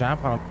just got the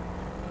job on.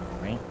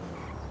 Right.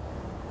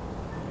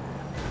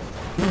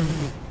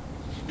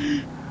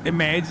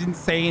 Imagine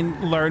saying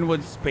learn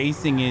what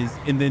spacing is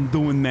and then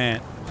doing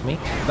that. Me?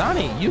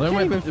 Donnie, you Learn can't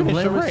what- even finish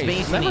learn your what race.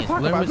 spacing Never is.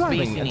 talk Learn about what driving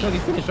spacing until is. you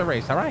finish your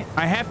race, all right?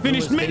 I have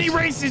finished many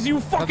races, you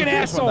fucking Finish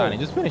one, asshole. Donnie.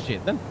 Just finish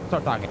it, then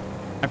start talking.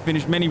 I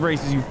finished many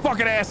races, you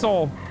fucking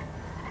asshole.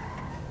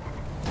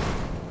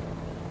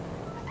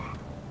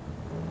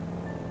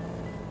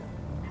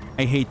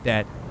 I hate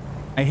that.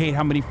 I hate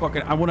how many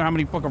fucking... I wonder how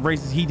many fucking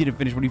races he didn't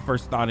finish when he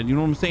first started. You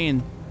know what I'm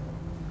saying?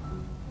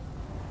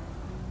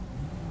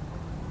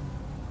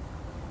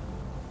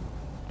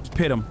 Just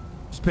pit him.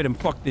 Just pit him.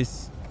 Fuck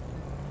this.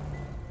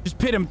 Just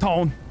pit him,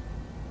 Tone.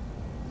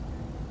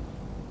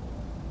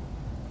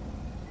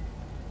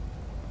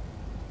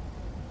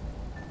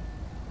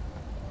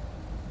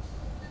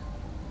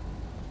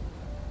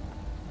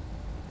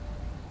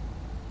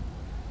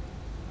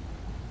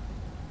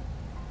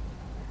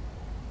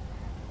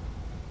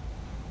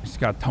 Just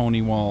got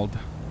Tony walled.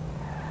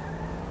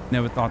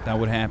 Never thought that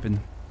would happen.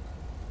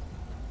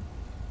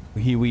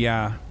 But here we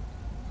are.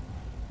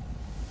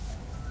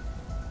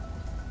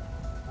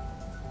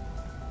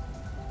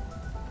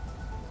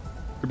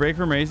 Your break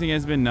from racing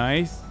has been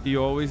nice. Do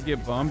you always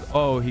get bummed?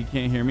 Oh, he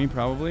can't hear me,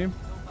 probably.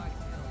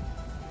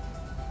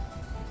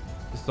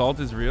 The salt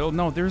is real?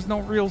 No, there's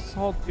no real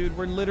salt, dude.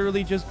 We're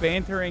literally just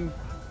bantering.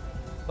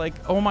 Like,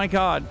 oh my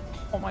god.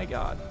 Oh my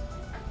god.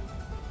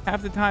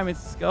 Half the time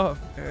it's scuff.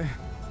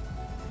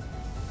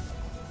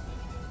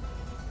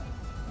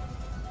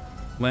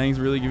 Lang's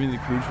really giving the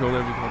cruise shoulder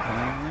every couple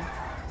times.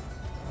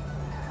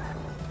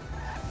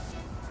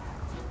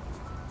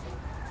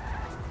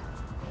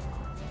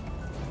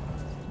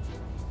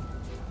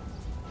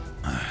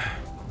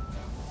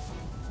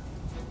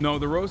 No,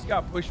 the roast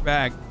got pushed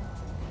back.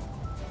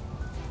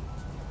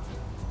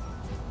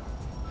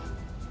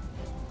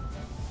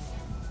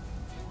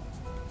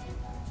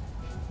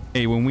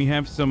 Hey, when we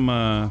have some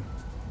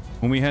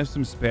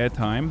spare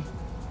time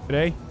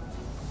today,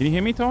 can you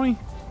hear me, Tony?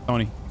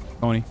 Tony.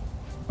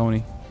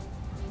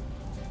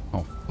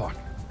 Oh, fuck.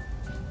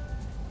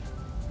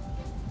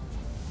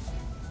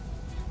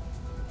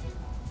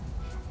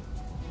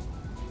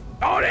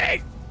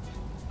 Tony!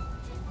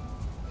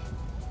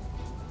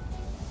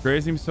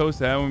 Gray seems so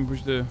sad when we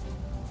push the...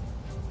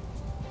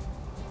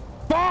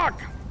 Fuck!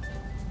 Do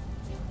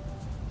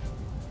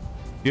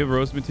you have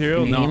roast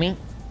material? Can you No. hear me?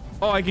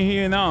 Oh, I can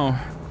hear you now.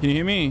 Can you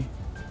hear me?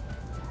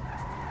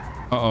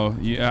 Uh-oh.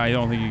 Yeah, I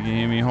don't think you can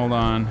hear me. Hold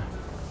on.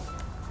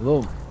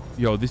 Hello.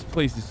 Yo, this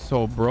place is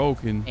so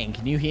broken. Hey,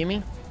 can you hear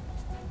me?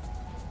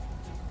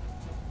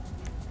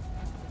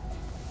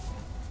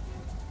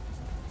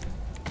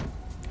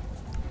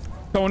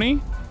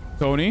 Tony?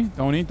 Tony?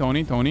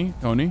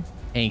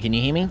 Hey, can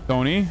you hear me?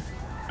 Tony?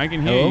 I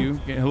can hear you.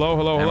 Hello?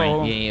 All right,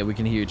 Hello? yeah, we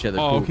can hear each other.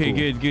 Oh, Cool,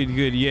 okay, cool.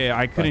 good. Yeah,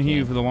 I couldn't hear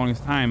you for the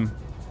longest time.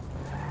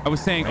 I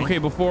was saying, okay,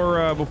 before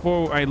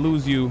I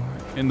lose you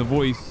in the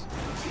voice.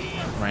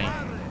 Right.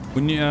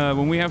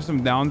 When we have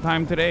some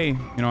downtime today,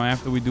 you know,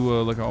 after we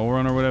do like an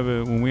O-run or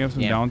whatever, when we have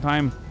some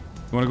downtime,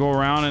 you want to go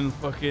around and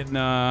fucking,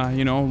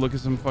 you know, look at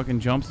some fucking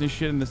jumps and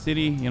shit in the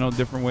city, you know,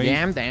 different ways.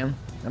 Yeah, I'm down.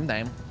 I'm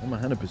down. I'm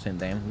 100%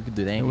 down. We could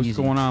do that. Hey, what's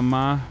easy. going on,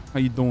 Ma? How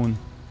you doing?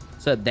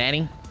 What's up,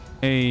 Daddy?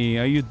 Hey,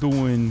 how you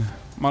doing?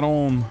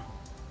 Maron.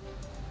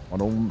 I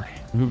don't.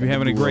 Hope you're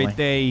having a great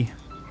day.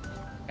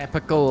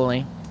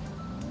 Capicoli.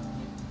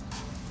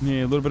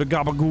 Yeah, a little bit of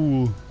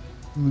gabagool.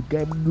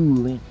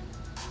 Gabagooli.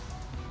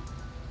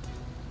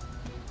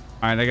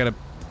 All right, I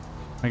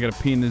gotta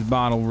pee in this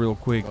bottle real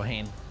quick. Go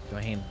ahead. Go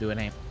ahead. Do it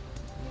now.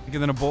 Bigger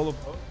than a bowl of.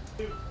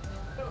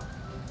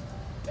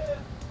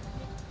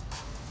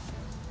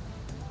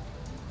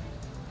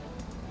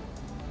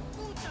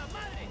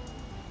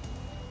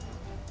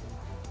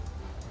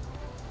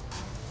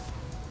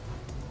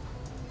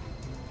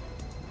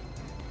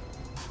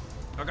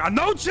 I got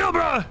no chill,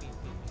 bro.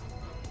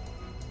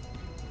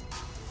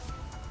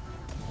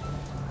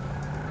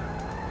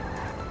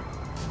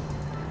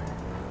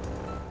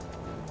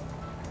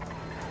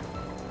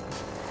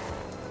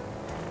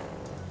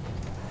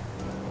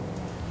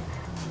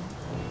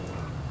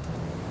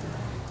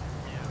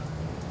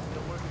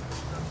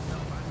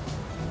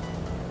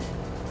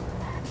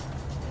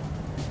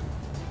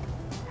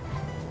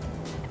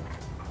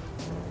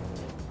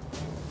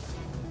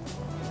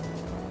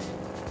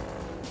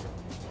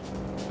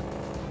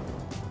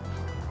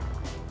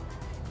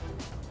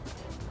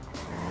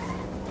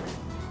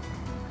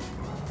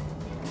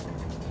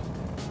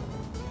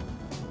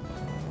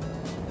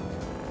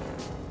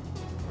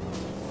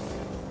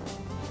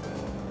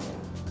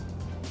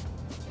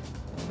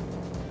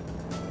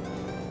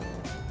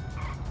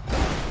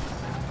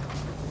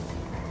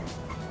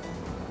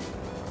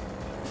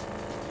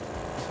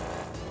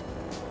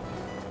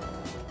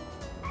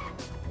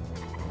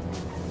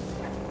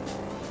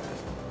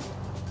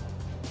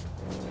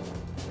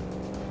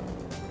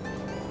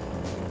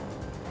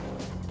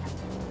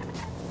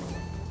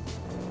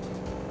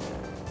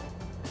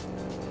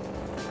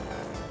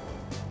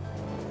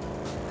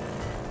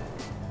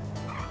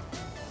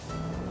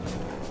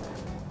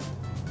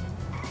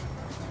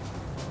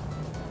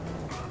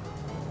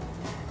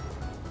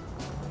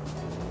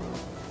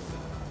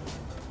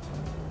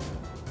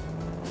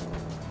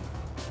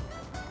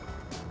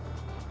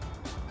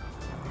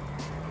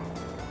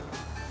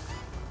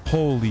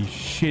 Holy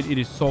shit, it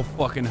is so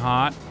fucking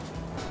hot.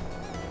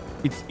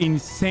 It's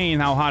insane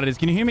how hot it is.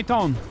 Can you hear me,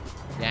 Tone?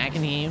 Yeah, I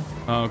can hear you.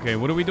 Okay,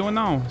 what are we doing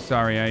now?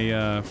 Sorry,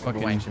 I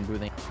fucking... Action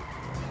breathing.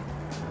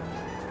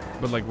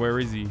 But like, where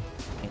is he?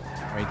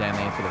 Right down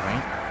there to the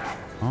right.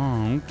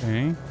 Oh,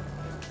 okay.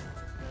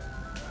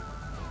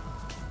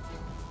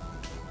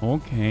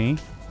 Okay.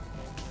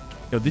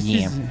 Yo, this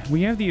is...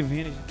 We have the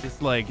advantage of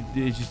this, like,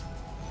 it's just...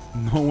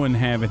 No one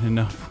having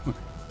enough...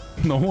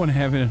 No one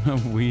having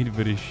enough weed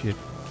for this shit.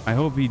 I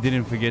hope he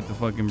didn't forget to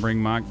fucking bring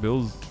Mark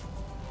Bills.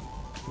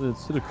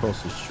 Let's sit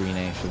across the street,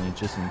 actually,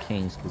 just in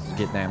case, because to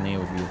get down there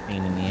would be a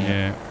pain in the ass.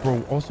 Yeah.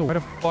 Bro, also, why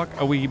the fuck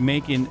are we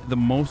making the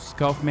most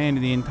scuff man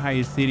in the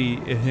entire city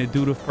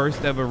do the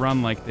first ever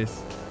run like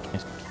this?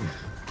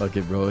 Fuck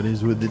it, bro. It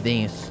is with the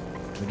dance.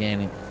 We got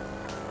it.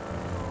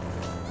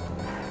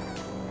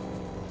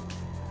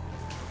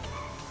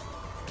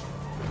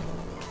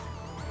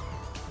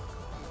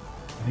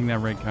 I think that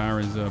red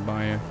car is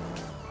by...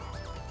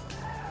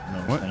 No,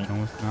 What?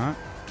 No, it's not.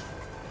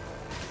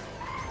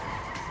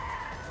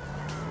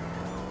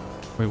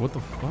 Wait, what the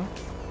fuck?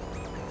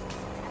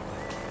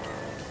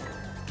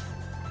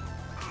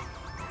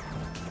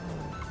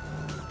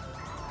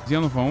 Is he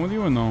on the phone with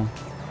you or no?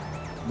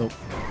 Nope.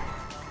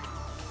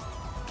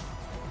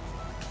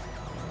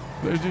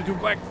 Too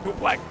black, too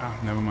black. Ah,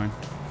 never mind.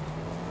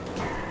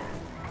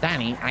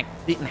 Danny, I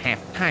didn't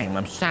have time.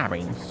 I'm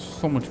sorry. It's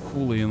so much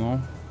cooler, you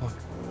know? Fuck.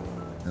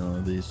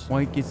 No, this.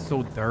 Why it gets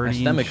so dirty?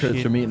 My stomach and hurts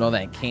shit. from eating all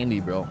that candy,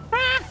 bro.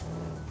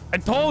 I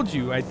told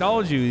you. Like,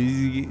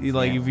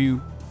 Yeah. if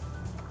you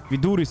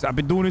do this, I've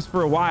been doing this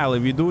for a while.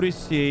 If you do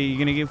this, you're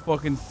gonna get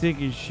fucking sick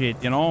and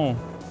shit, you know?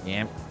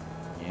 Yep.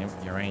 Yep,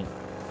 you're right.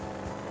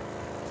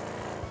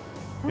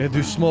 Gotta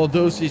do small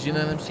doses, you know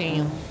what I'm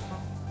saying?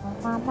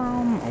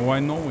 Oh, I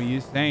know what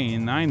you're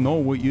saying. I know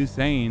what you're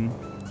saying.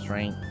 That's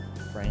right.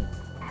 That's right.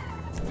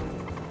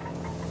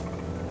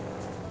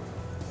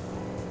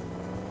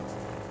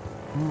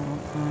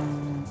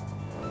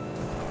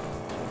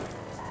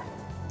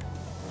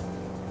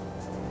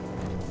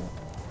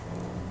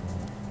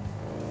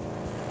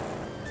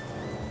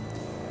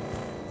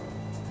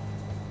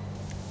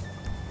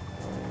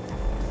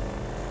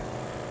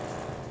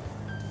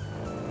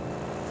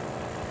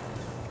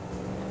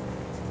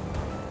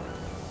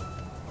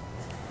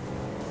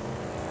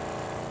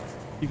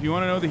 If you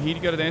want to know the heat,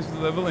 you got to dance to the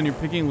level and you're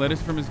picking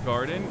lettuce from his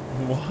garden.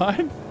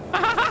 What?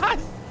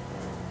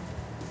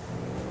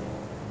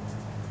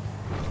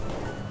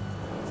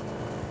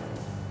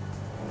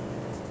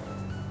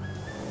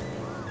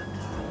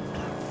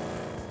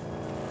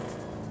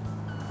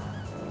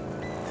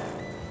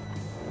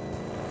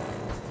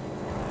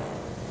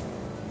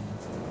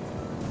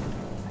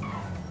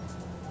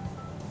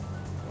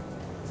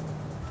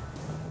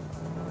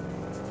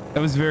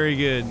 That was very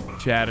good,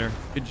 Chatter.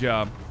 Good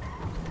job.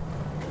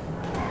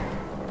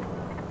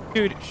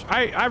 Dude,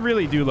 I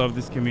really do love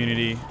this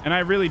community, and I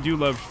really do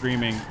love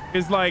streaming.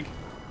 It's like,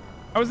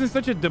 I was in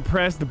such a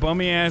depressed,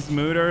 bummy ass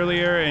mood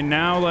earlier, and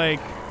now like,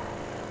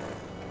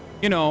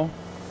 you know,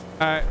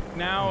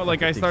 now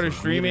like I started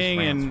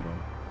streaming, and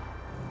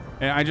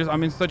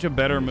I'm in such a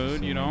better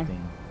mood, you know.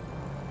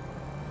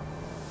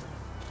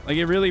 Like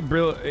it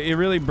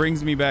really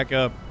brings me back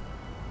up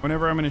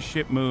whenever I'm in a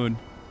shit mood.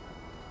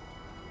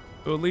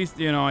 So at least,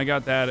 you know, I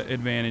got that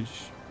advantage.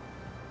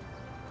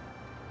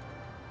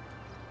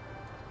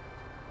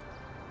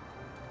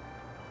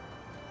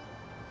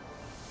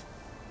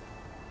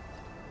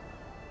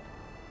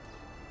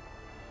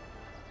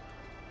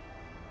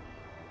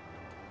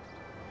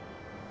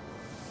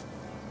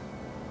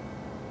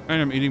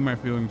 And I'm eating my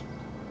feelings.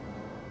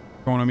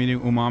 I'm eating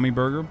umami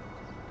burger.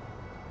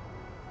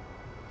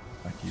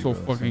 So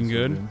fucking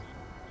good.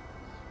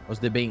 I was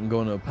debating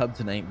going to a pub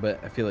tonight,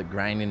 but I feel like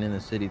grinding in the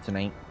city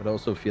tonight. But I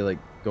also feel like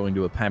going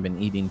to a pub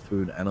and eating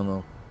food. I don't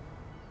know.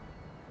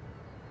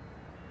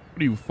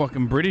 What are you,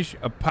 fucking British?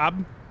 A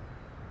pub?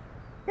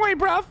 Wait,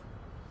 bruv.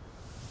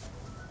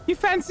 You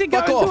fancy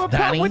going to a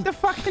pub with the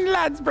fucking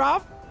lads,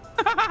 bruv?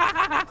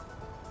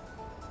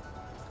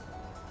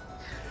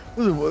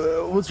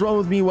 What's wrong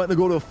with me wanting to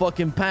go to a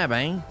fucking pub,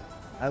 eh?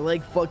 I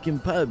like fucking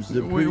pubs.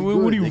 What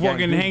are you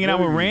fucking hanging out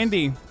with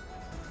Randy?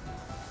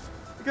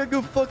 They got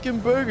good fucking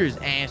burgers,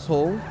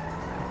 asshole.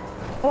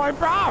 Why,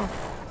 bruv?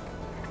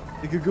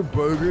 They got good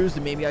burgers,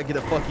 and maybe I get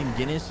a fucking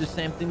Guinness or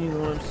something. You know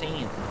what I'm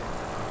saying?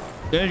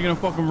 Yeah, you're gonna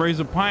fucking raise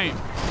a pint.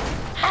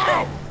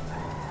 Oh!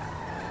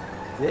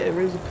 Yeah,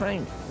 raise a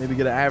pint. Maybe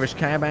get an Irish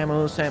cab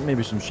ammo or something.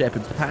 Maybe some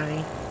shepherd's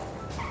pie.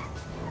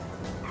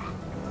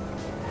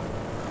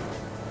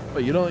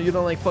 But you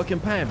don't like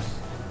fucking pubs?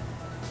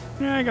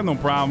 Yeah, I got no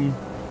problem.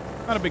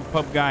 Not a big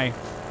pub guy.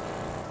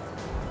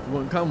 You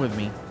wouldn't come with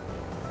me?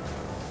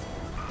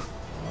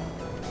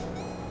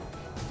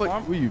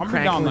 Fuck, were you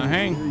cracking down the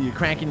hang? You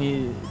cracking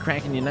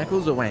your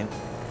knuckles or what?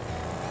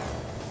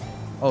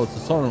 Oh, it's the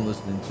song I'm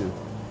listening to.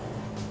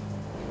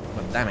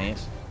 Oh, damn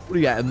ass. What do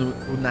you got? A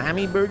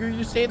umami burger?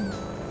 You said?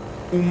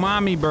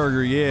 Umami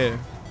burger, yeah.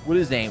 What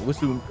is that? What's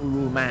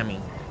umami?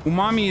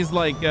 Umami is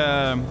like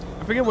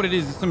I forget what it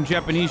is. It's some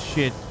Japanese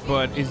shit,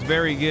 but it's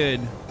very good.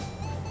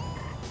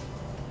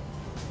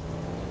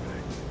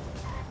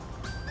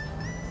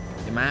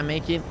 Your mom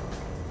make it?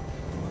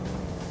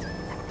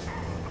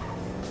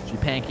 She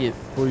pack it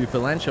for you for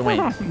lunch or when?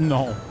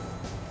 No.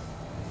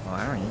 Oh, all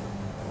right.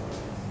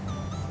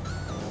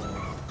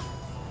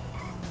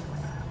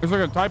 It's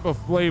like a type of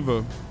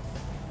flavor.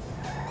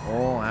 Oh,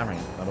 all right.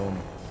 I don't.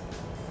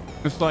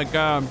 It's like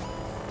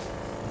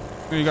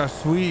you got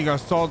sweet, you got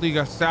salty, you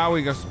got sour,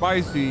 you got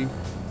spicy.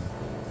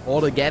 All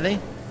together?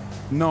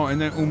 No, and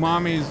then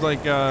umami is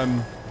like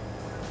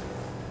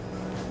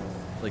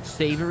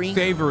savory?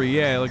 Savory,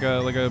 yeah, like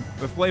a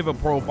flavor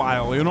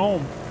profile, you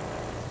know?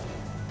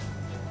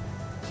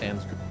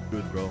 Sounds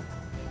good, bro.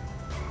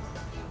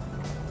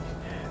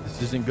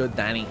 This isn't good,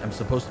 Danny. I'm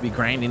supposed to be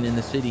grinding in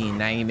the city, and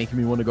now you're making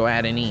me want to go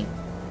out and eat.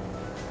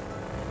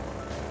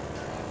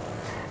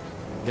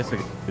 I guess I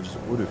could just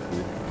order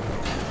food.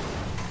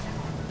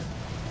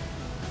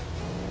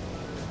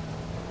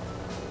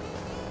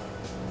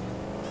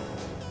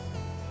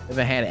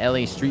 Ever had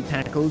LA street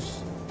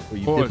tacos where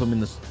you dip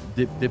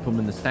them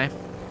in the staff?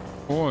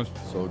 Of course.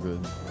 So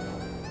good.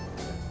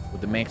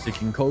 With the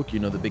Mexican Coke, you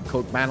know, the big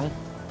Coke bottle.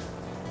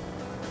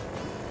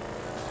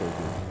 So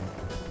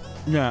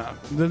good. Yeah,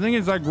 the thing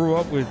is, I grew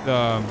up with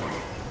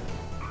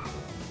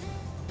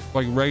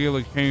like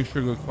regular cane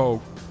sugar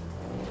Coke.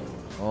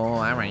 Oh,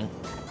 all right.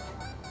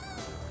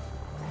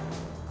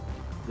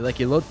 You like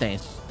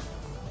elotes?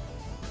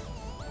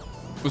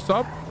 What's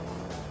up?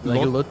 You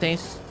like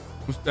elotes?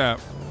 What's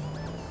that?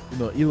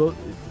 No, is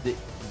it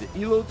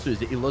elotes or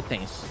is it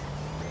elotes?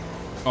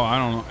 Oh, I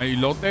don't know.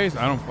 Elotes?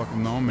 I don't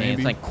fucking know. Maybe. Yeah,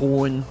 it's like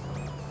corn,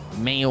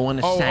 mayo on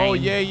the side. Oh,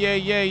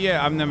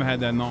 yeah. I've never had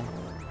that, no.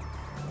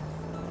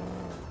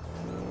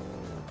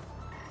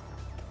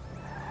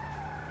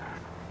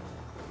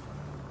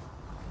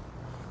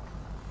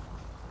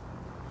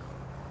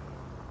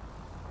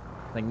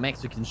 Like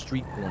Mexican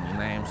street corn, you know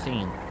what I'm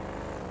saying?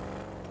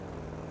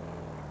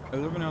 I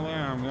live in LA.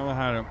 I've never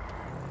had it.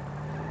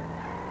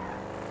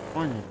 I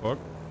don't give a fuck.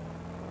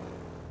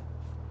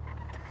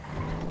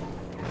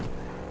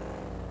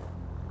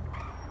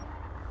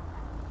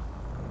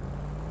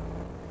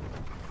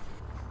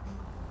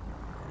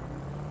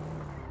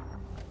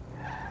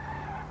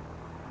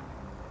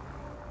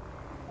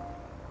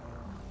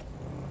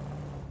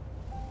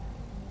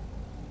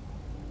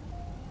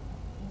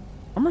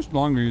 How much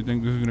longer do you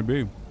think this is gonna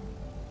be?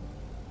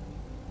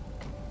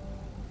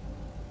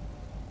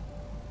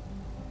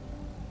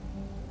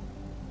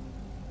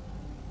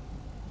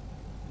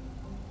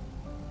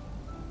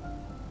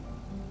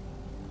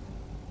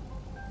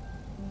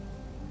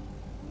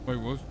 Wait,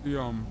 what's the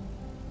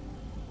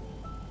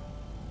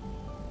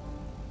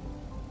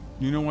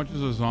You know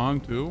watches a song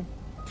too?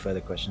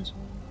 Further questions?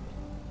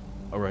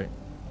 All right.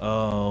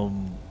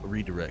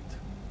 Redirect.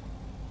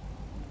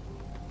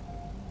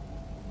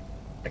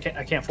 I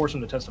can't force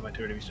him to testify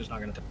to it if he's just not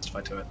going to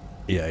testify to it.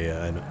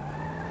 Yeah, I know.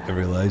 I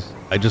realize.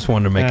 I just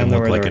wanted to make him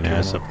look like an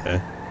ass up there.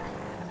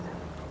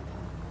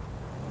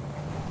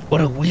 What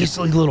a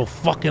weaselly little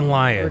fucking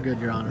liar. We're good,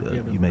 Your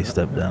Honor. You may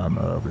step down,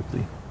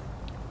 Ripley.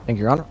 Thank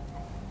you, Your Honor.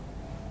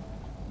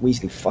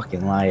 Weasley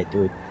fucking liar,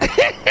 dude.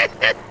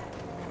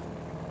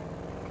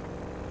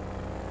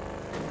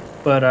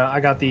 But I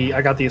got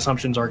the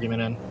assumptions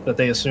argument in that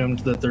they assumed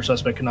that their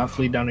suspect could not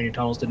flee down any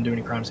tunnels, didn't do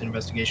any crime scene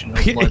investigation.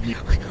 No blood.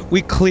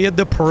 We cleared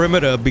the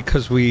perimeter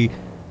because we,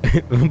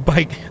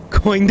 by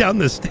going down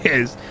the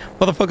stairs.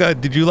 Motherfucker,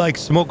 did you like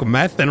smoke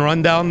meth and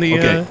run down the?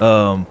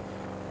 Okay.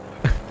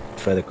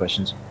 Further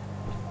questions?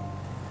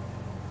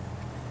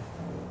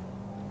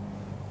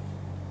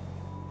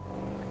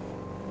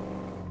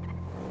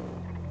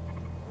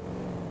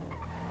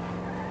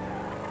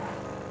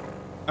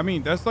 I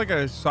mean, that's like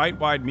a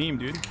site-wide meme,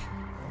 dude.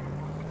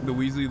 The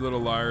Weasley little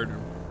liar.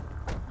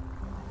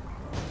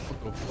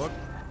 What the fuck?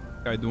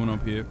 Guy doing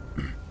up here?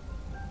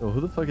 Yo,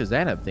 who the fuck is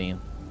that up there?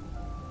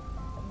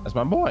 That's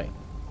my boy.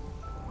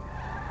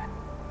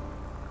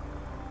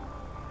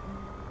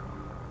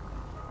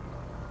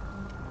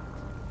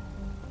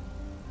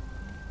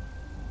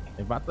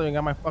 If I thought you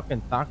got my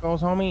fucking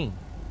tacos, homie.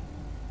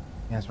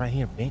 Yeah, it's right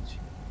here, bitch.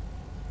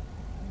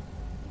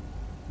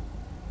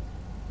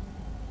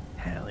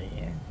 Hell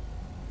yeah.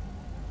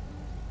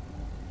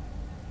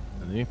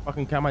 Did you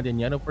fucking count my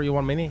dinero for you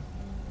 1 minute?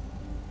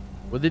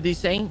 What did he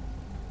say?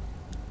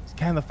 It's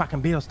kind of the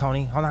fucking bills,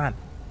 Tony. Hold on.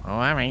 Oh,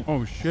 all right.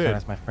 Oh shit.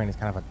 That's my friend. He's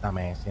kind of a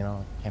dumbass, you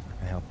know. Can't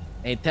fucking help me.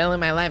 Hey, tell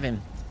him I love him.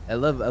 I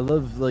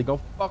love, like, Go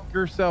fuck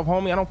yourself,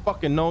 homie. I don't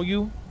fucking know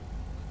you.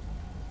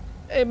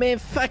 hey, man,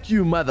 fuck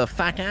you,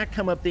 motherfucker. I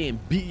come up there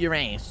and beat your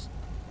ass.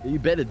 You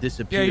better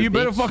disappear, Yeah, you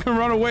better bitch. fucking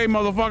run away,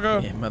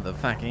 motherfucker. Yeah,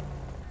 motherfucker.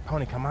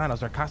 Tony, come on.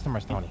 Those are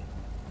customers, Tony.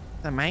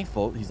 It's not my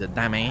fault. He's a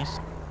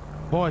dumbass.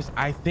 Boys,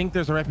 I think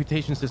there's a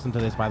reputation system to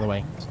this, by the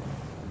way.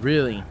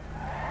 Really?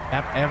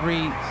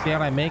 Every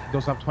sale I make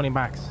goes up 20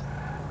 bucks.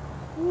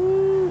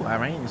 Ooh, all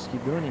right, let's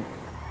keep doing it.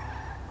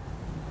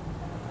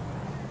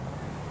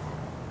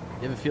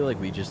 You ever feel like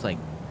we just, like,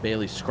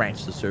 barely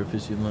scratched the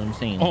surface? You know what I'm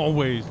saying?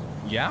 Always.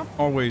 Yeah?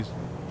 Always.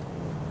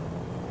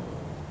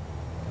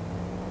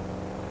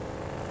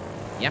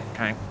 Yep,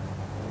 okay.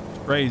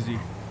 It's crazy.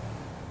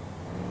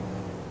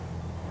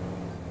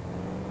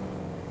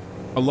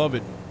 I love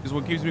it. It's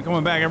what keeps me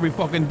coming back every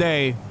fucking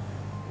day.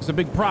 It's a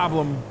big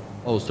problem.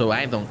 Oh, so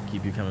I don't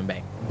keep you coming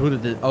back.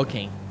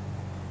 Okay.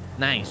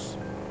 Nice.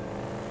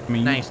 I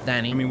mean, Nice,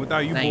 Danny. I mean, without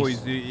you Nice.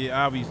 boys,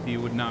 obviously it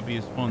would not be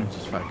as fun.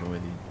 Just fucking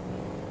with you.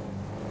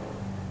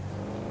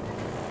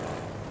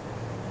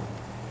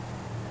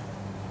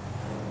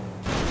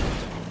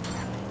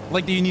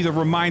 Like that you need a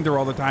reminder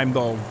all the time,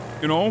 though.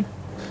 You know?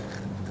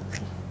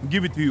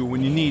 Give it to you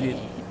when you need it.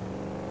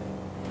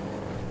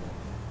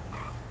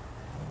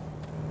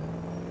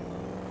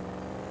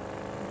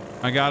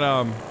 I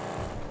got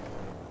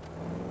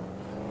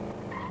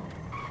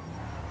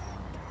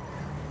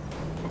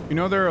you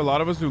know, there are a lot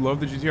of us who love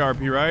the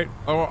GTRP, right?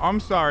 Oh, I'm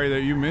sorry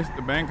that you missed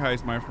the bank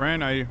heist, my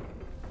friend. I'm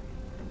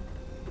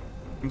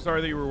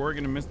sorry that you were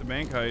working and missed the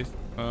bank heist,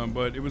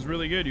 but it was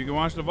really good. You can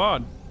watch the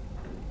VOD.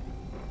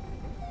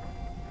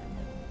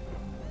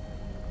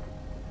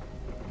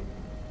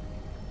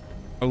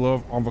 I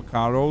love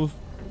avocados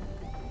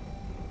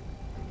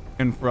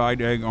and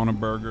fried egg on a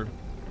burger.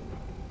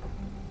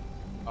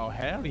 Oh,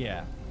 hell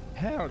yeah.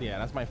 Hell yeah.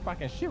 That's my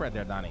fucking shit right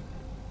there, Donnie.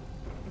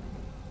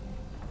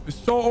 It's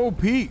so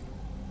OP. It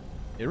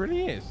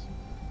really is.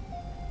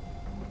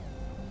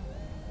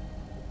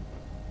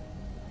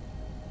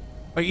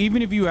 Like,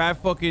 even if you have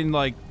fucking,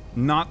 like,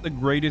 not the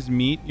greatest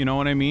meat, you know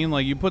what I mean?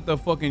 Like, you put the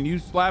fucking, you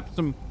slap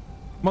some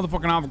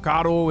motherfucking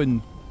avocado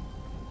and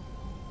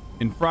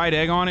fried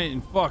egg on it,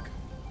 and fuck,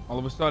 all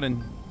of a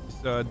sudden,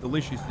 it's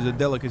delicious. It's a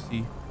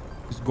delicacy.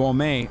 It's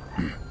gourmet.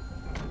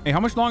 Hey, how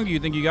much longer do you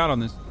think you got on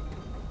this?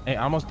 Hey,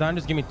 almost done.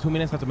 Just give me 2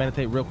 minutes. I have to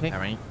meditate real quick. All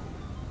right.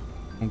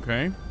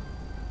 Okay.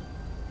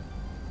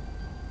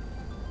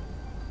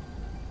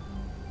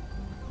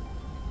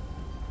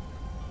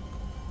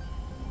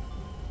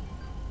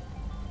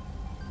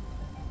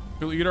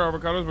 You'll eat our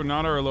avocados but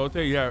not our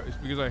elote? Yeah, it's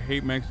because I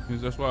hate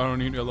Mexicans. That's why I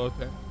don't eat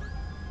elote.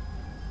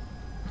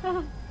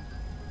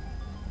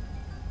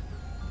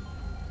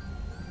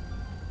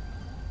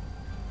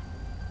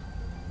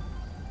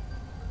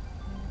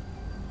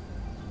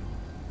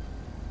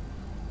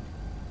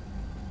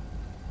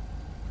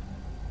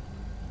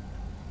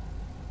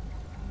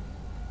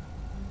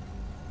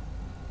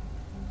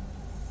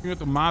 Chinga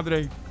tu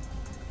madre.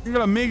 Chinga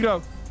la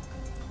migra.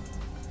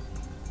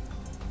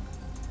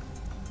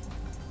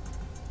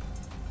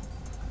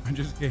 I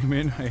just came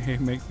in. I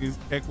hate Mexicans.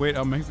 Heck, wait,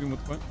 I'm Mexican. What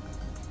the fuck?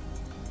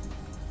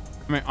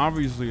 I mean,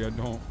 obviously I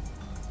don't.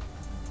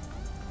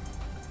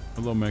 I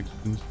love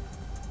Mexicans.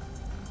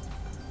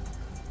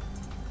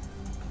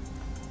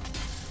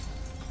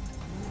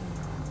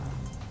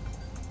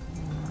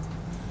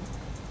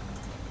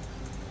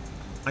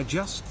 I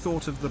just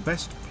thought of the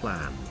best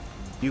plan.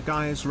 You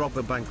guys rob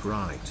a bank,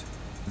 right?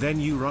 Then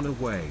you run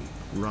away,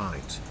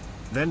 right?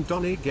 Then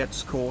Donnie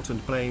gets caught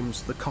and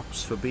blames the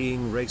cops for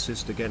being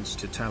racist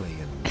against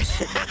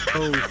Italians.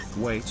 Oh,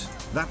 wait,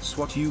 that's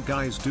what you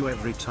guys do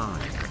every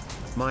time.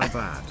 My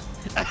bad.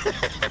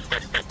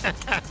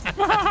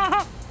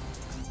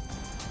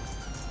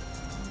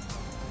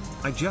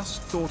 I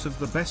just thought of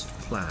the best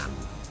plan.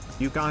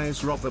 You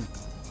guys rob a...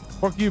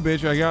 Fuck you,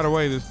 bitch. I got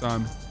away this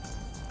time.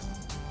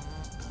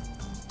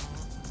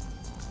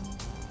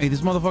 Hey,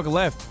 this motherfucker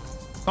left.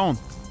 Stone.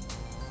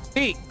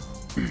 Hey.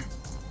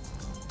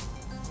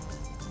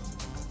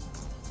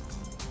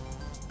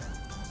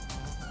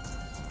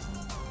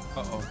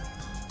 Uh-oh.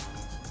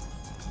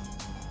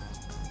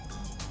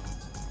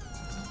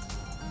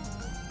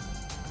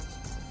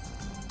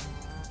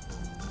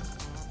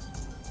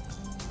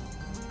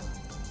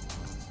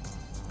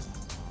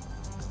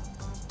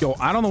 Yo,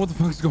 I don't know what the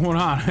fuck's going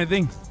on. I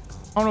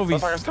don't know if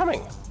he's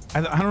coming.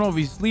 I don't know if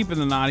he's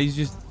sleeping or not. He's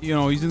just, you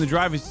know, he's in the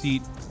driver's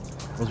seat.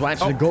 I was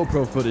watching the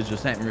GoPro footage or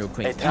something real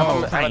quick. Hey,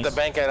 tell him I'm at the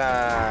bank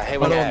at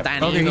Hayward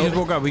Ave. Okay, he just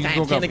woke up. He just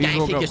woke up.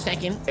 Take a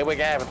second.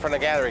 Hayward Ave in front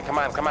of the gallery. Come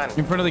on, come on.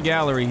 In front of the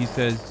gallery, he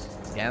says.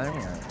 Gallery?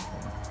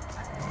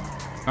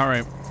 All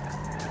right.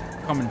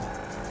 Coming.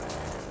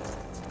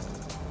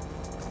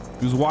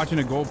 He was watching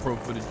a GoPro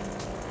footage.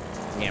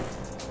 Yeah.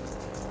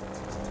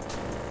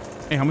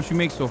 Hey, how much you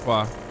make so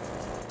far?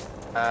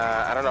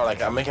 I don't know.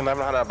 Like, I'm making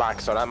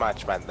 $1,100, so not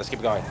much, man. Let's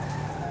keep going.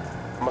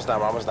 Almost done.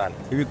 We're almost done.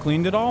 Have you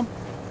cleaned it all?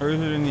 Or is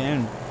it in the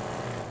end?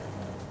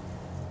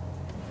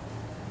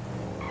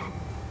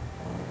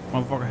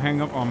 Motherfucker,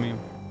 hang up on me.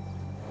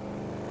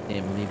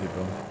 Can't believe it,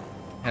 bro.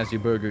 How's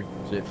your burger?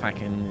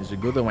 Is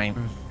it good or Wayne?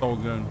 It's so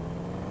good.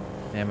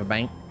 You have a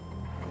bank?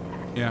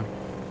 Yeah.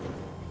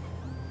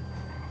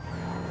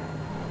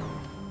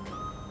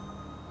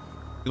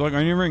 You like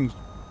onion rings?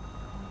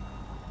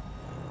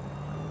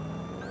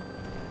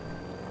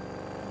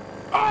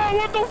 Oh,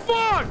 what the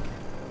fuck?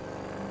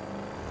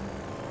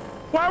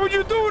 Why would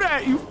you do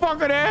that, you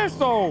fucking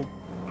asshole?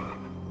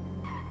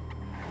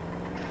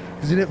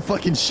 Cause you didn't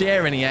fucking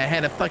share any. I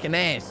had a fucking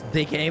ass,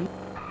 dickhead.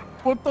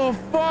 What the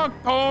fuck,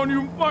 Tone?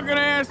 You fucking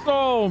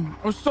asshole.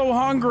 I'm so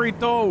hungry,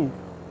 though.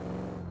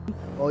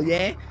 Oh,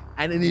 yeah?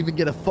 I didn't even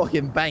get a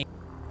fucking bank.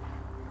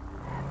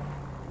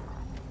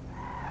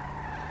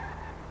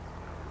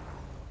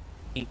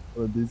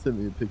 Oh, dude sent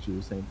me a picture of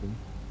the same thing.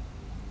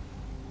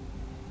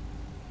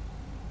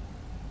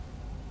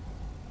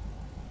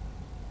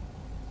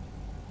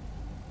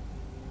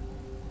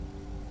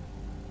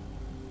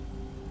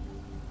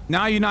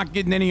 Now you're not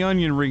getting any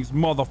onion rings,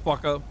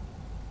 motherfucker.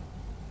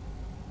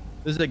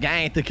 There's a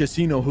guy at the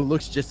casino who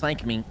looks just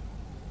like me.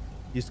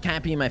 He's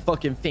copying my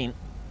fucking thing.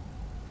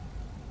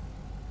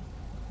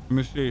 Let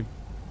me see.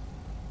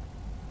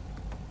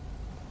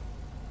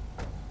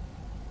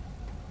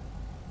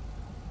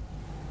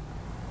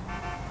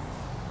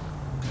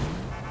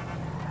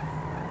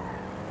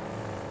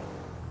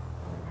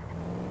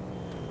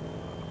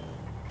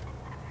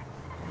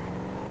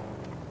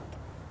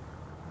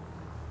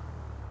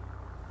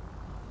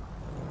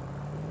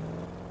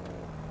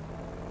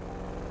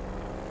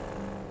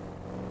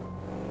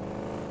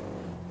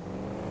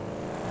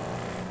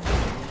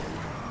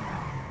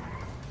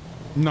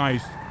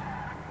 Nice.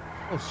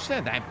 Oh,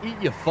 shut up.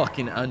 Eat your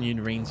fucking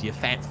onion rings, you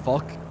fat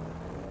fuck.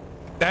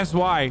 That's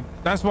why.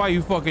 That's why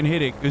you fucking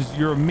hit it, because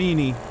you're a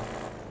meanie.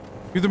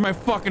 You threw my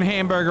fucking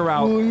hamburger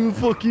out. Oh, you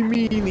fucking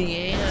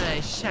meanie.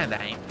 Yeah, shut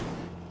up.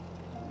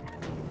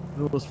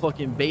 The most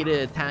fucking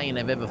beta Italian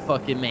I've ever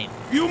fucking met.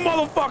 You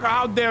motherfucker,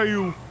 how dare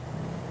you?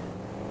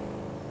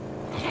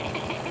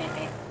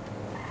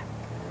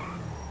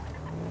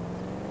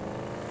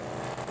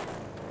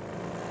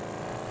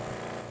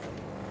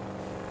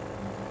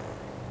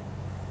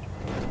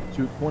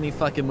 Shoot 20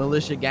 fucking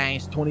militia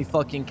guys, 20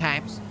 fucking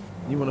cops.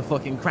 You wanna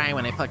fucking cry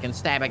when they fucking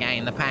stab a guy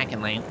in the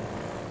parking lot.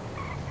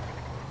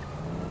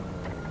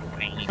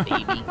 Tiny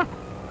baby.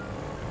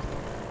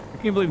 I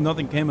can't believe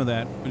nothing came of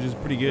that, which is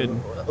pretty good.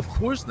 Of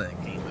course that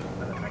came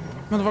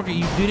out. Motherfucker,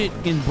 you did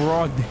it in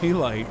broad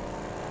daylight.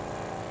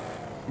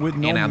 With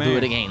no And I'll do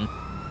it mask. again.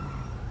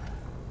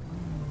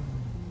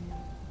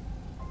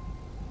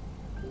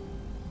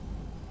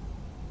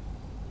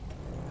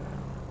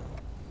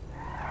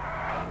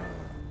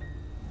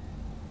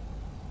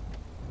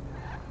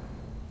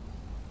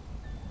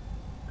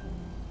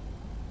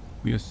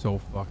 We are so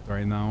fucked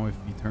right now if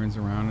he turns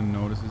around and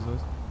notices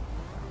us.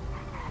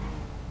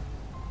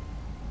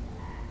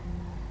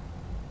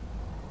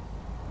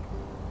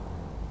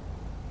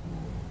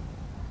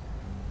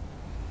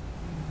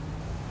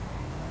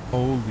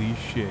 Holy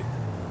shit.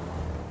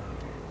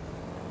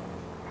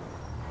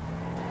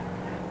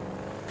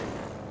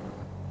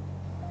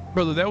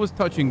 Brother, that was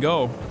touch and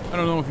go. I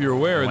don't know if you're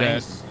aware of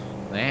that.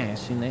 Yeah, I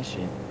seen that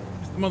shit.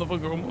 This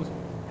motherfucker almost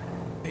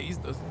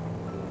hazed us.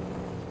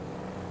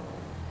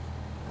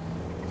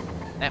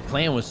 That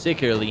plan was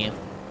sick earlier.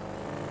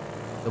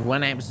 The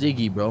one app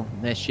Ziggy, bro.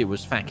 That shit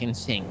was fucking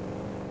sick.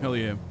 Hell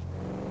yeah.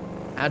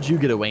 How'd you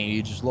get away?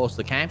 You just lost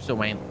the caps or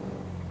when?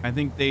 I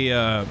think they,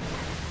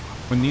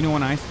 when Nino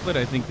and I split,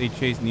 I think they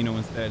chased Nino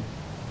instead.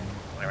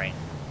 All right.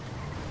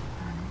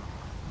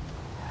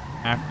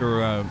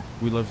 after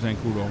we left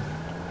Zancudo.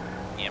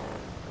 Yep.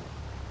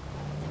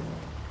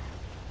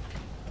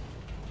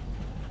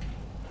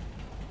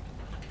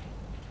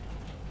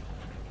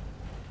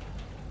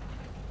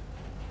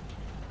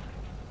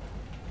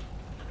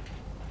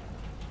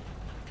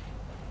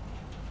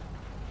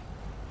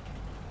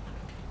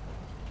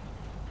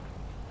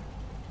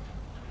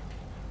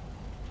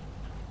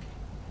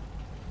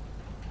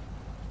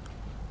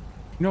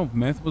 You know, if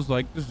meth was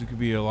like this, it could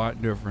be a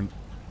lot different.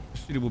 The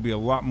city will be a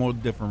lot more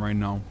different right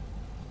now.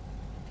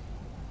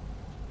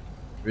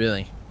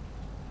 Really?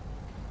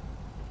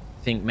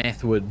 Think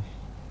meth would,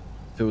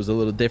 if it was a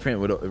little different,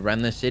 would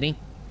run the city?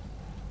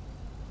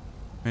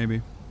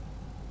 Maybe.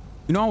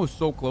 You know, I was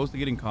so close to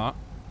getting caught.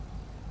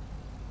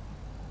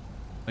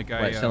 Like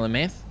What, selling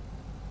meth?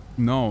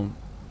 No,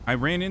 I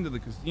ran into the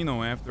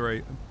casino after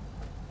I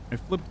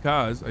flipped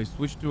cars. I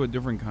switched to a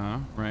different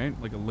car, right?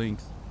 Like a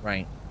Lynx.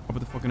 Right. Up at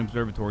the fucking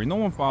observatory. No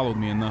one followed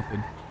me and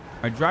nothing.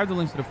 I drive the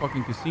Lynx to the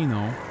fucking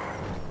casino.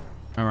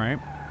 All right.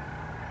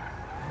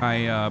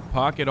 I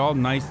park it all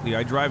nicely.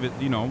 I drive it,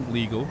 you know,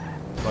 legal,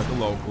 like a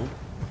local.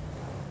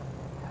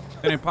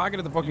 Then I park it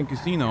at the fucking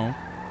casino.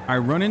 I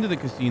run into the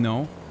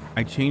casino.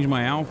 I change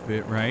my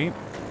outfit, right?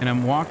 And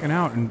I'm walking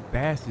out, and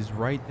Bass is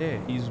right there.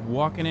 He's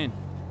walking in.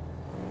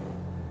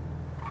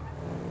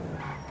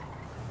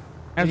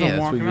 As yeah, I'm that's what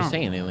walking you were out.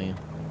 saying, Alien.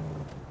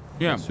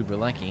 Yeah. You're super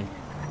lucky.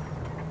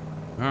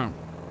 Yeah.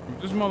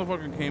 This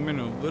motherfucker came in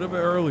a little bit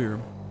earlier.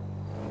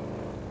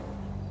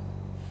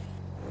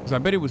 Because I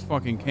bet he was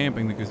fucking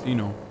camping the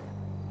casino.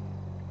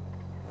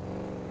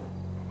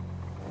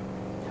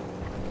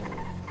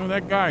 Oh,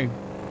 that guy.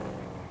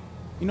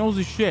 He knows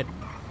his shit.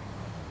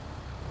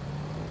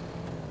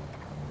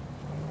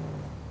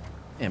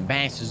 And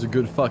Bass is a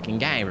good fucking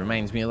guy.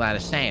 Reminds me a lot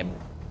of Sam.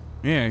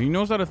 Yeah, he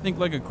knows how to think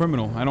like a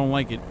criminal. I don't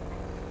like it.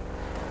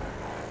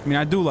 I mean,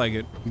 I do like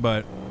it,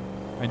 but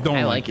I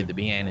don't like it, to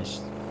be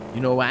honest.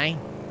 You know why?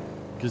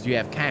 Because you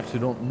have cops who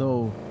don't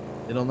know,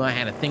 they don't know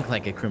how to think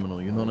like a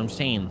criminal. You know what I'm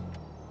saying?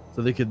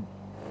 So they could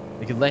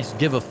less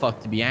give a fuck,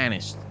 to be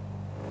honest.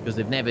 Because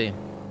they've never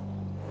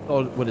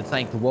thought what it's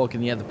like to walk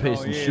in the other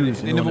person's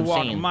shoes. They You know never what I'm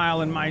walk saying? a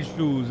mile in my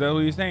shoes. That's what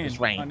you're saying. That's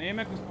right.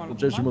 Well,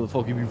 judge the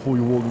motherfucker before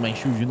you walk in my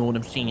shoes. You know what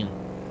I'm saying?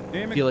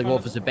 I feel like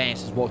Officer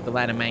Bass has walked a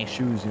lot in my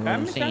shoes. You know what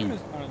I'm saying?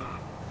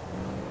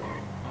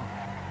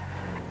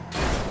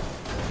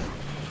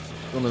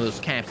 One of those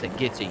cops that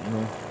gets it, you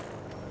know?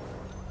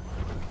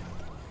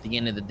 At the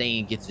end of the day,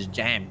 he gets his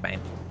job back.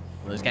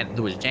 Well, he's got to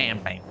do his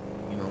job back.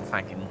 You know,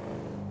 fucking...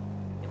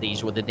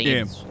 These were the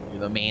days. You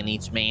know, man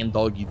eats man,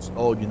 dog eats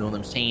dog. You know what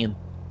I'm saying?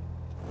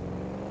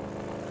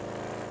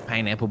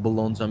 Pineapple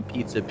belongs on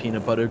pizza.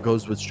 Peanut butter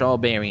goes with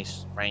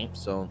strawberries, right?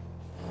 So...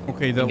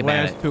 Okay, the think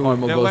about last it. two.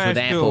 Caramel The goes last with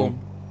apple. two.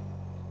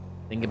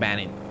 Think about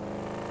it.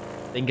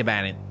 Think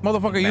about it.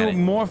 Motherfucker, Think you about it.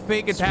 more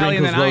fake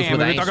Italian Sprinkles than I goes am. with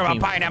We're ice talking about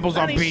cream. pineapples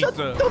on Sonny, shut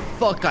pizza. the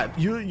fuck up.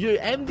 Your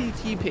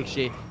MDT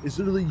picture is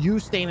literally you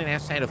standing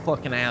outside a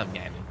fucking Olive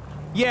Garden.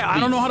 Yeah, I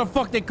don't know how the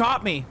fuck they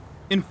caught me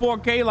in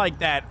 4K like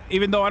that,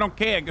 even though I don't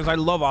care because I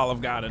love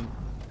Olive Garden.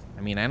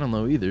 I mean, I don't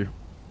know either.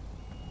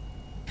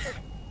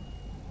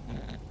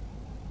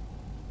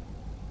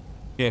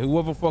 Yeah,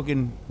 whoever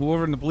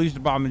in the police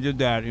department did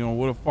that, you know,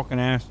 what a fucking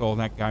asshole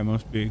that guy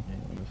must be. Yeah,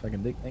 what a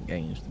fucking dick that guy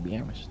is, to be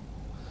honest.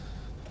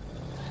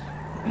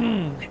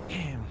 I'm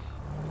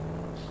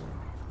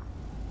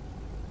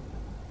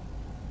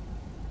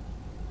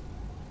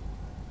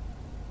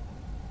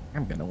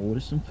gonna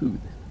order some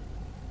food.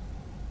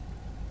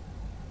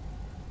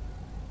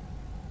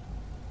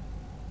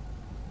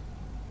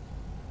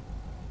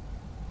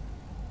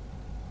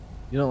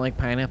 You don't like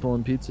pineapple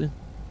on pizza?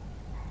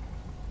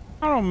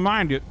 I don't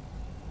mind it.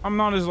 I'm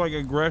not as like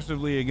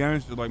aggressively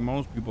against it like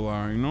most people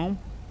are, you know?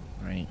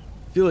 Right.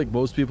 I feel like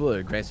most people are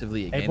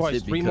aggressively against Hey boys,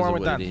 it three because more of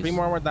with what that. it is. 3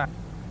 more with that.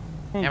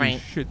 Holy All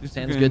right. shit, this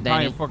Sounds is an good,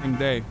 entire Danny. fucking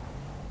day.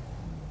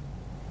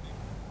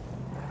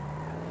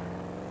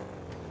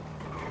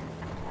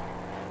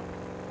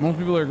 Most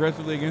people are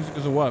aggressively against it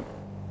because of what?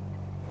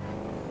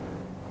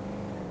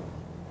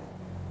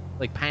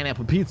 Like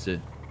pineapple pizza.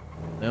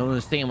 I don't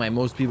understand why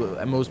most people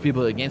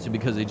are against it,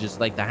 because they just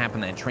like to hop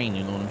on that train.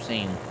 You know what I'm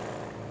saying?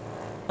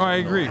 Oh, I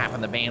You know, agree. hop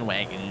on the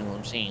bandwagon. You know what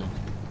I'm saying?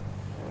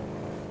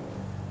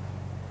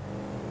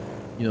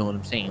 You know what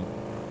I'm saying?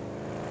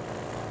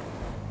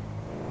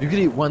 If you could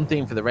eat one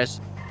thing for the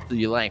rest of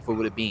your life, what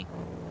would it be?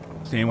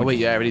 Sandwiches. Oh wait,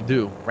 you already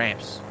do.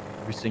 Wraps.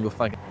 Every single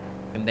fucking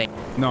day.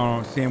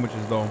 No,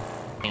 sandwiches though.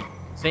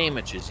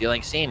 Sandwiches. You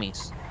like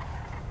Sammy's?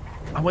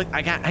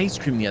 I got ice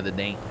cream the other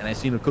day, and I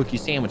seen a cookie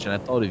sandwich, and I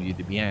thought of you,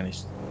 to be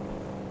honest.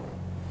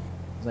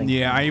 Like,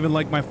 Yeah, I even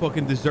like my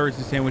fucking desserts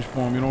in sandwich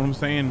form. You know what I'm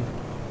saying?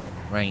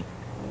 right.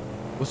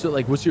 What's it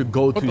like? What's your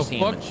go-to What the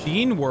sandwich? fuck?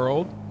 Dean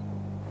World?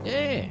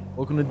 Yeah.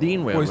 Welcome to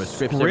Dean World, Where where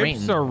scripts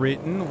scripts are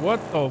written. What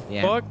the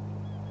Yeah. fuck?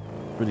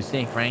 Pretty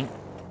sick, right?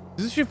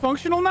 Is this shit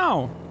functional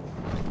now?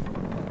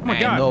 Oh my I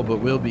god. know, but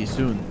will be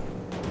soon.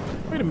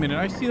 Wait a minute,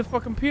 I see the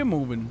fucking pier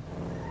moving.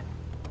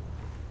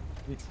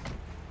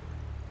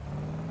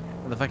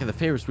 The fuck, the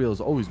Ferris wheel has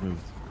always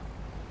moved.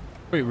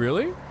 Wait,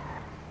 really?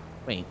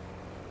 Wait.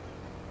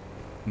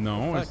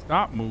 No, it's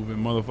not moving,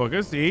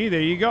 motherfucker. See,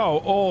 there you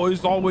go. Oh,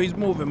 it's always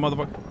moving,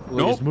 motherfucker. Well,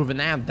 Nope. it's moving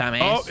now, dumbass.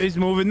 Oh, it's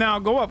moving now.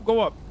 Go up, go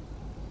up.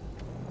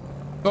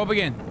 Go up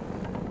again.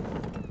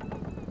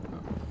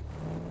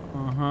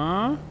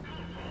 Uh-huh.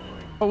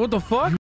 Oh, what the fuck?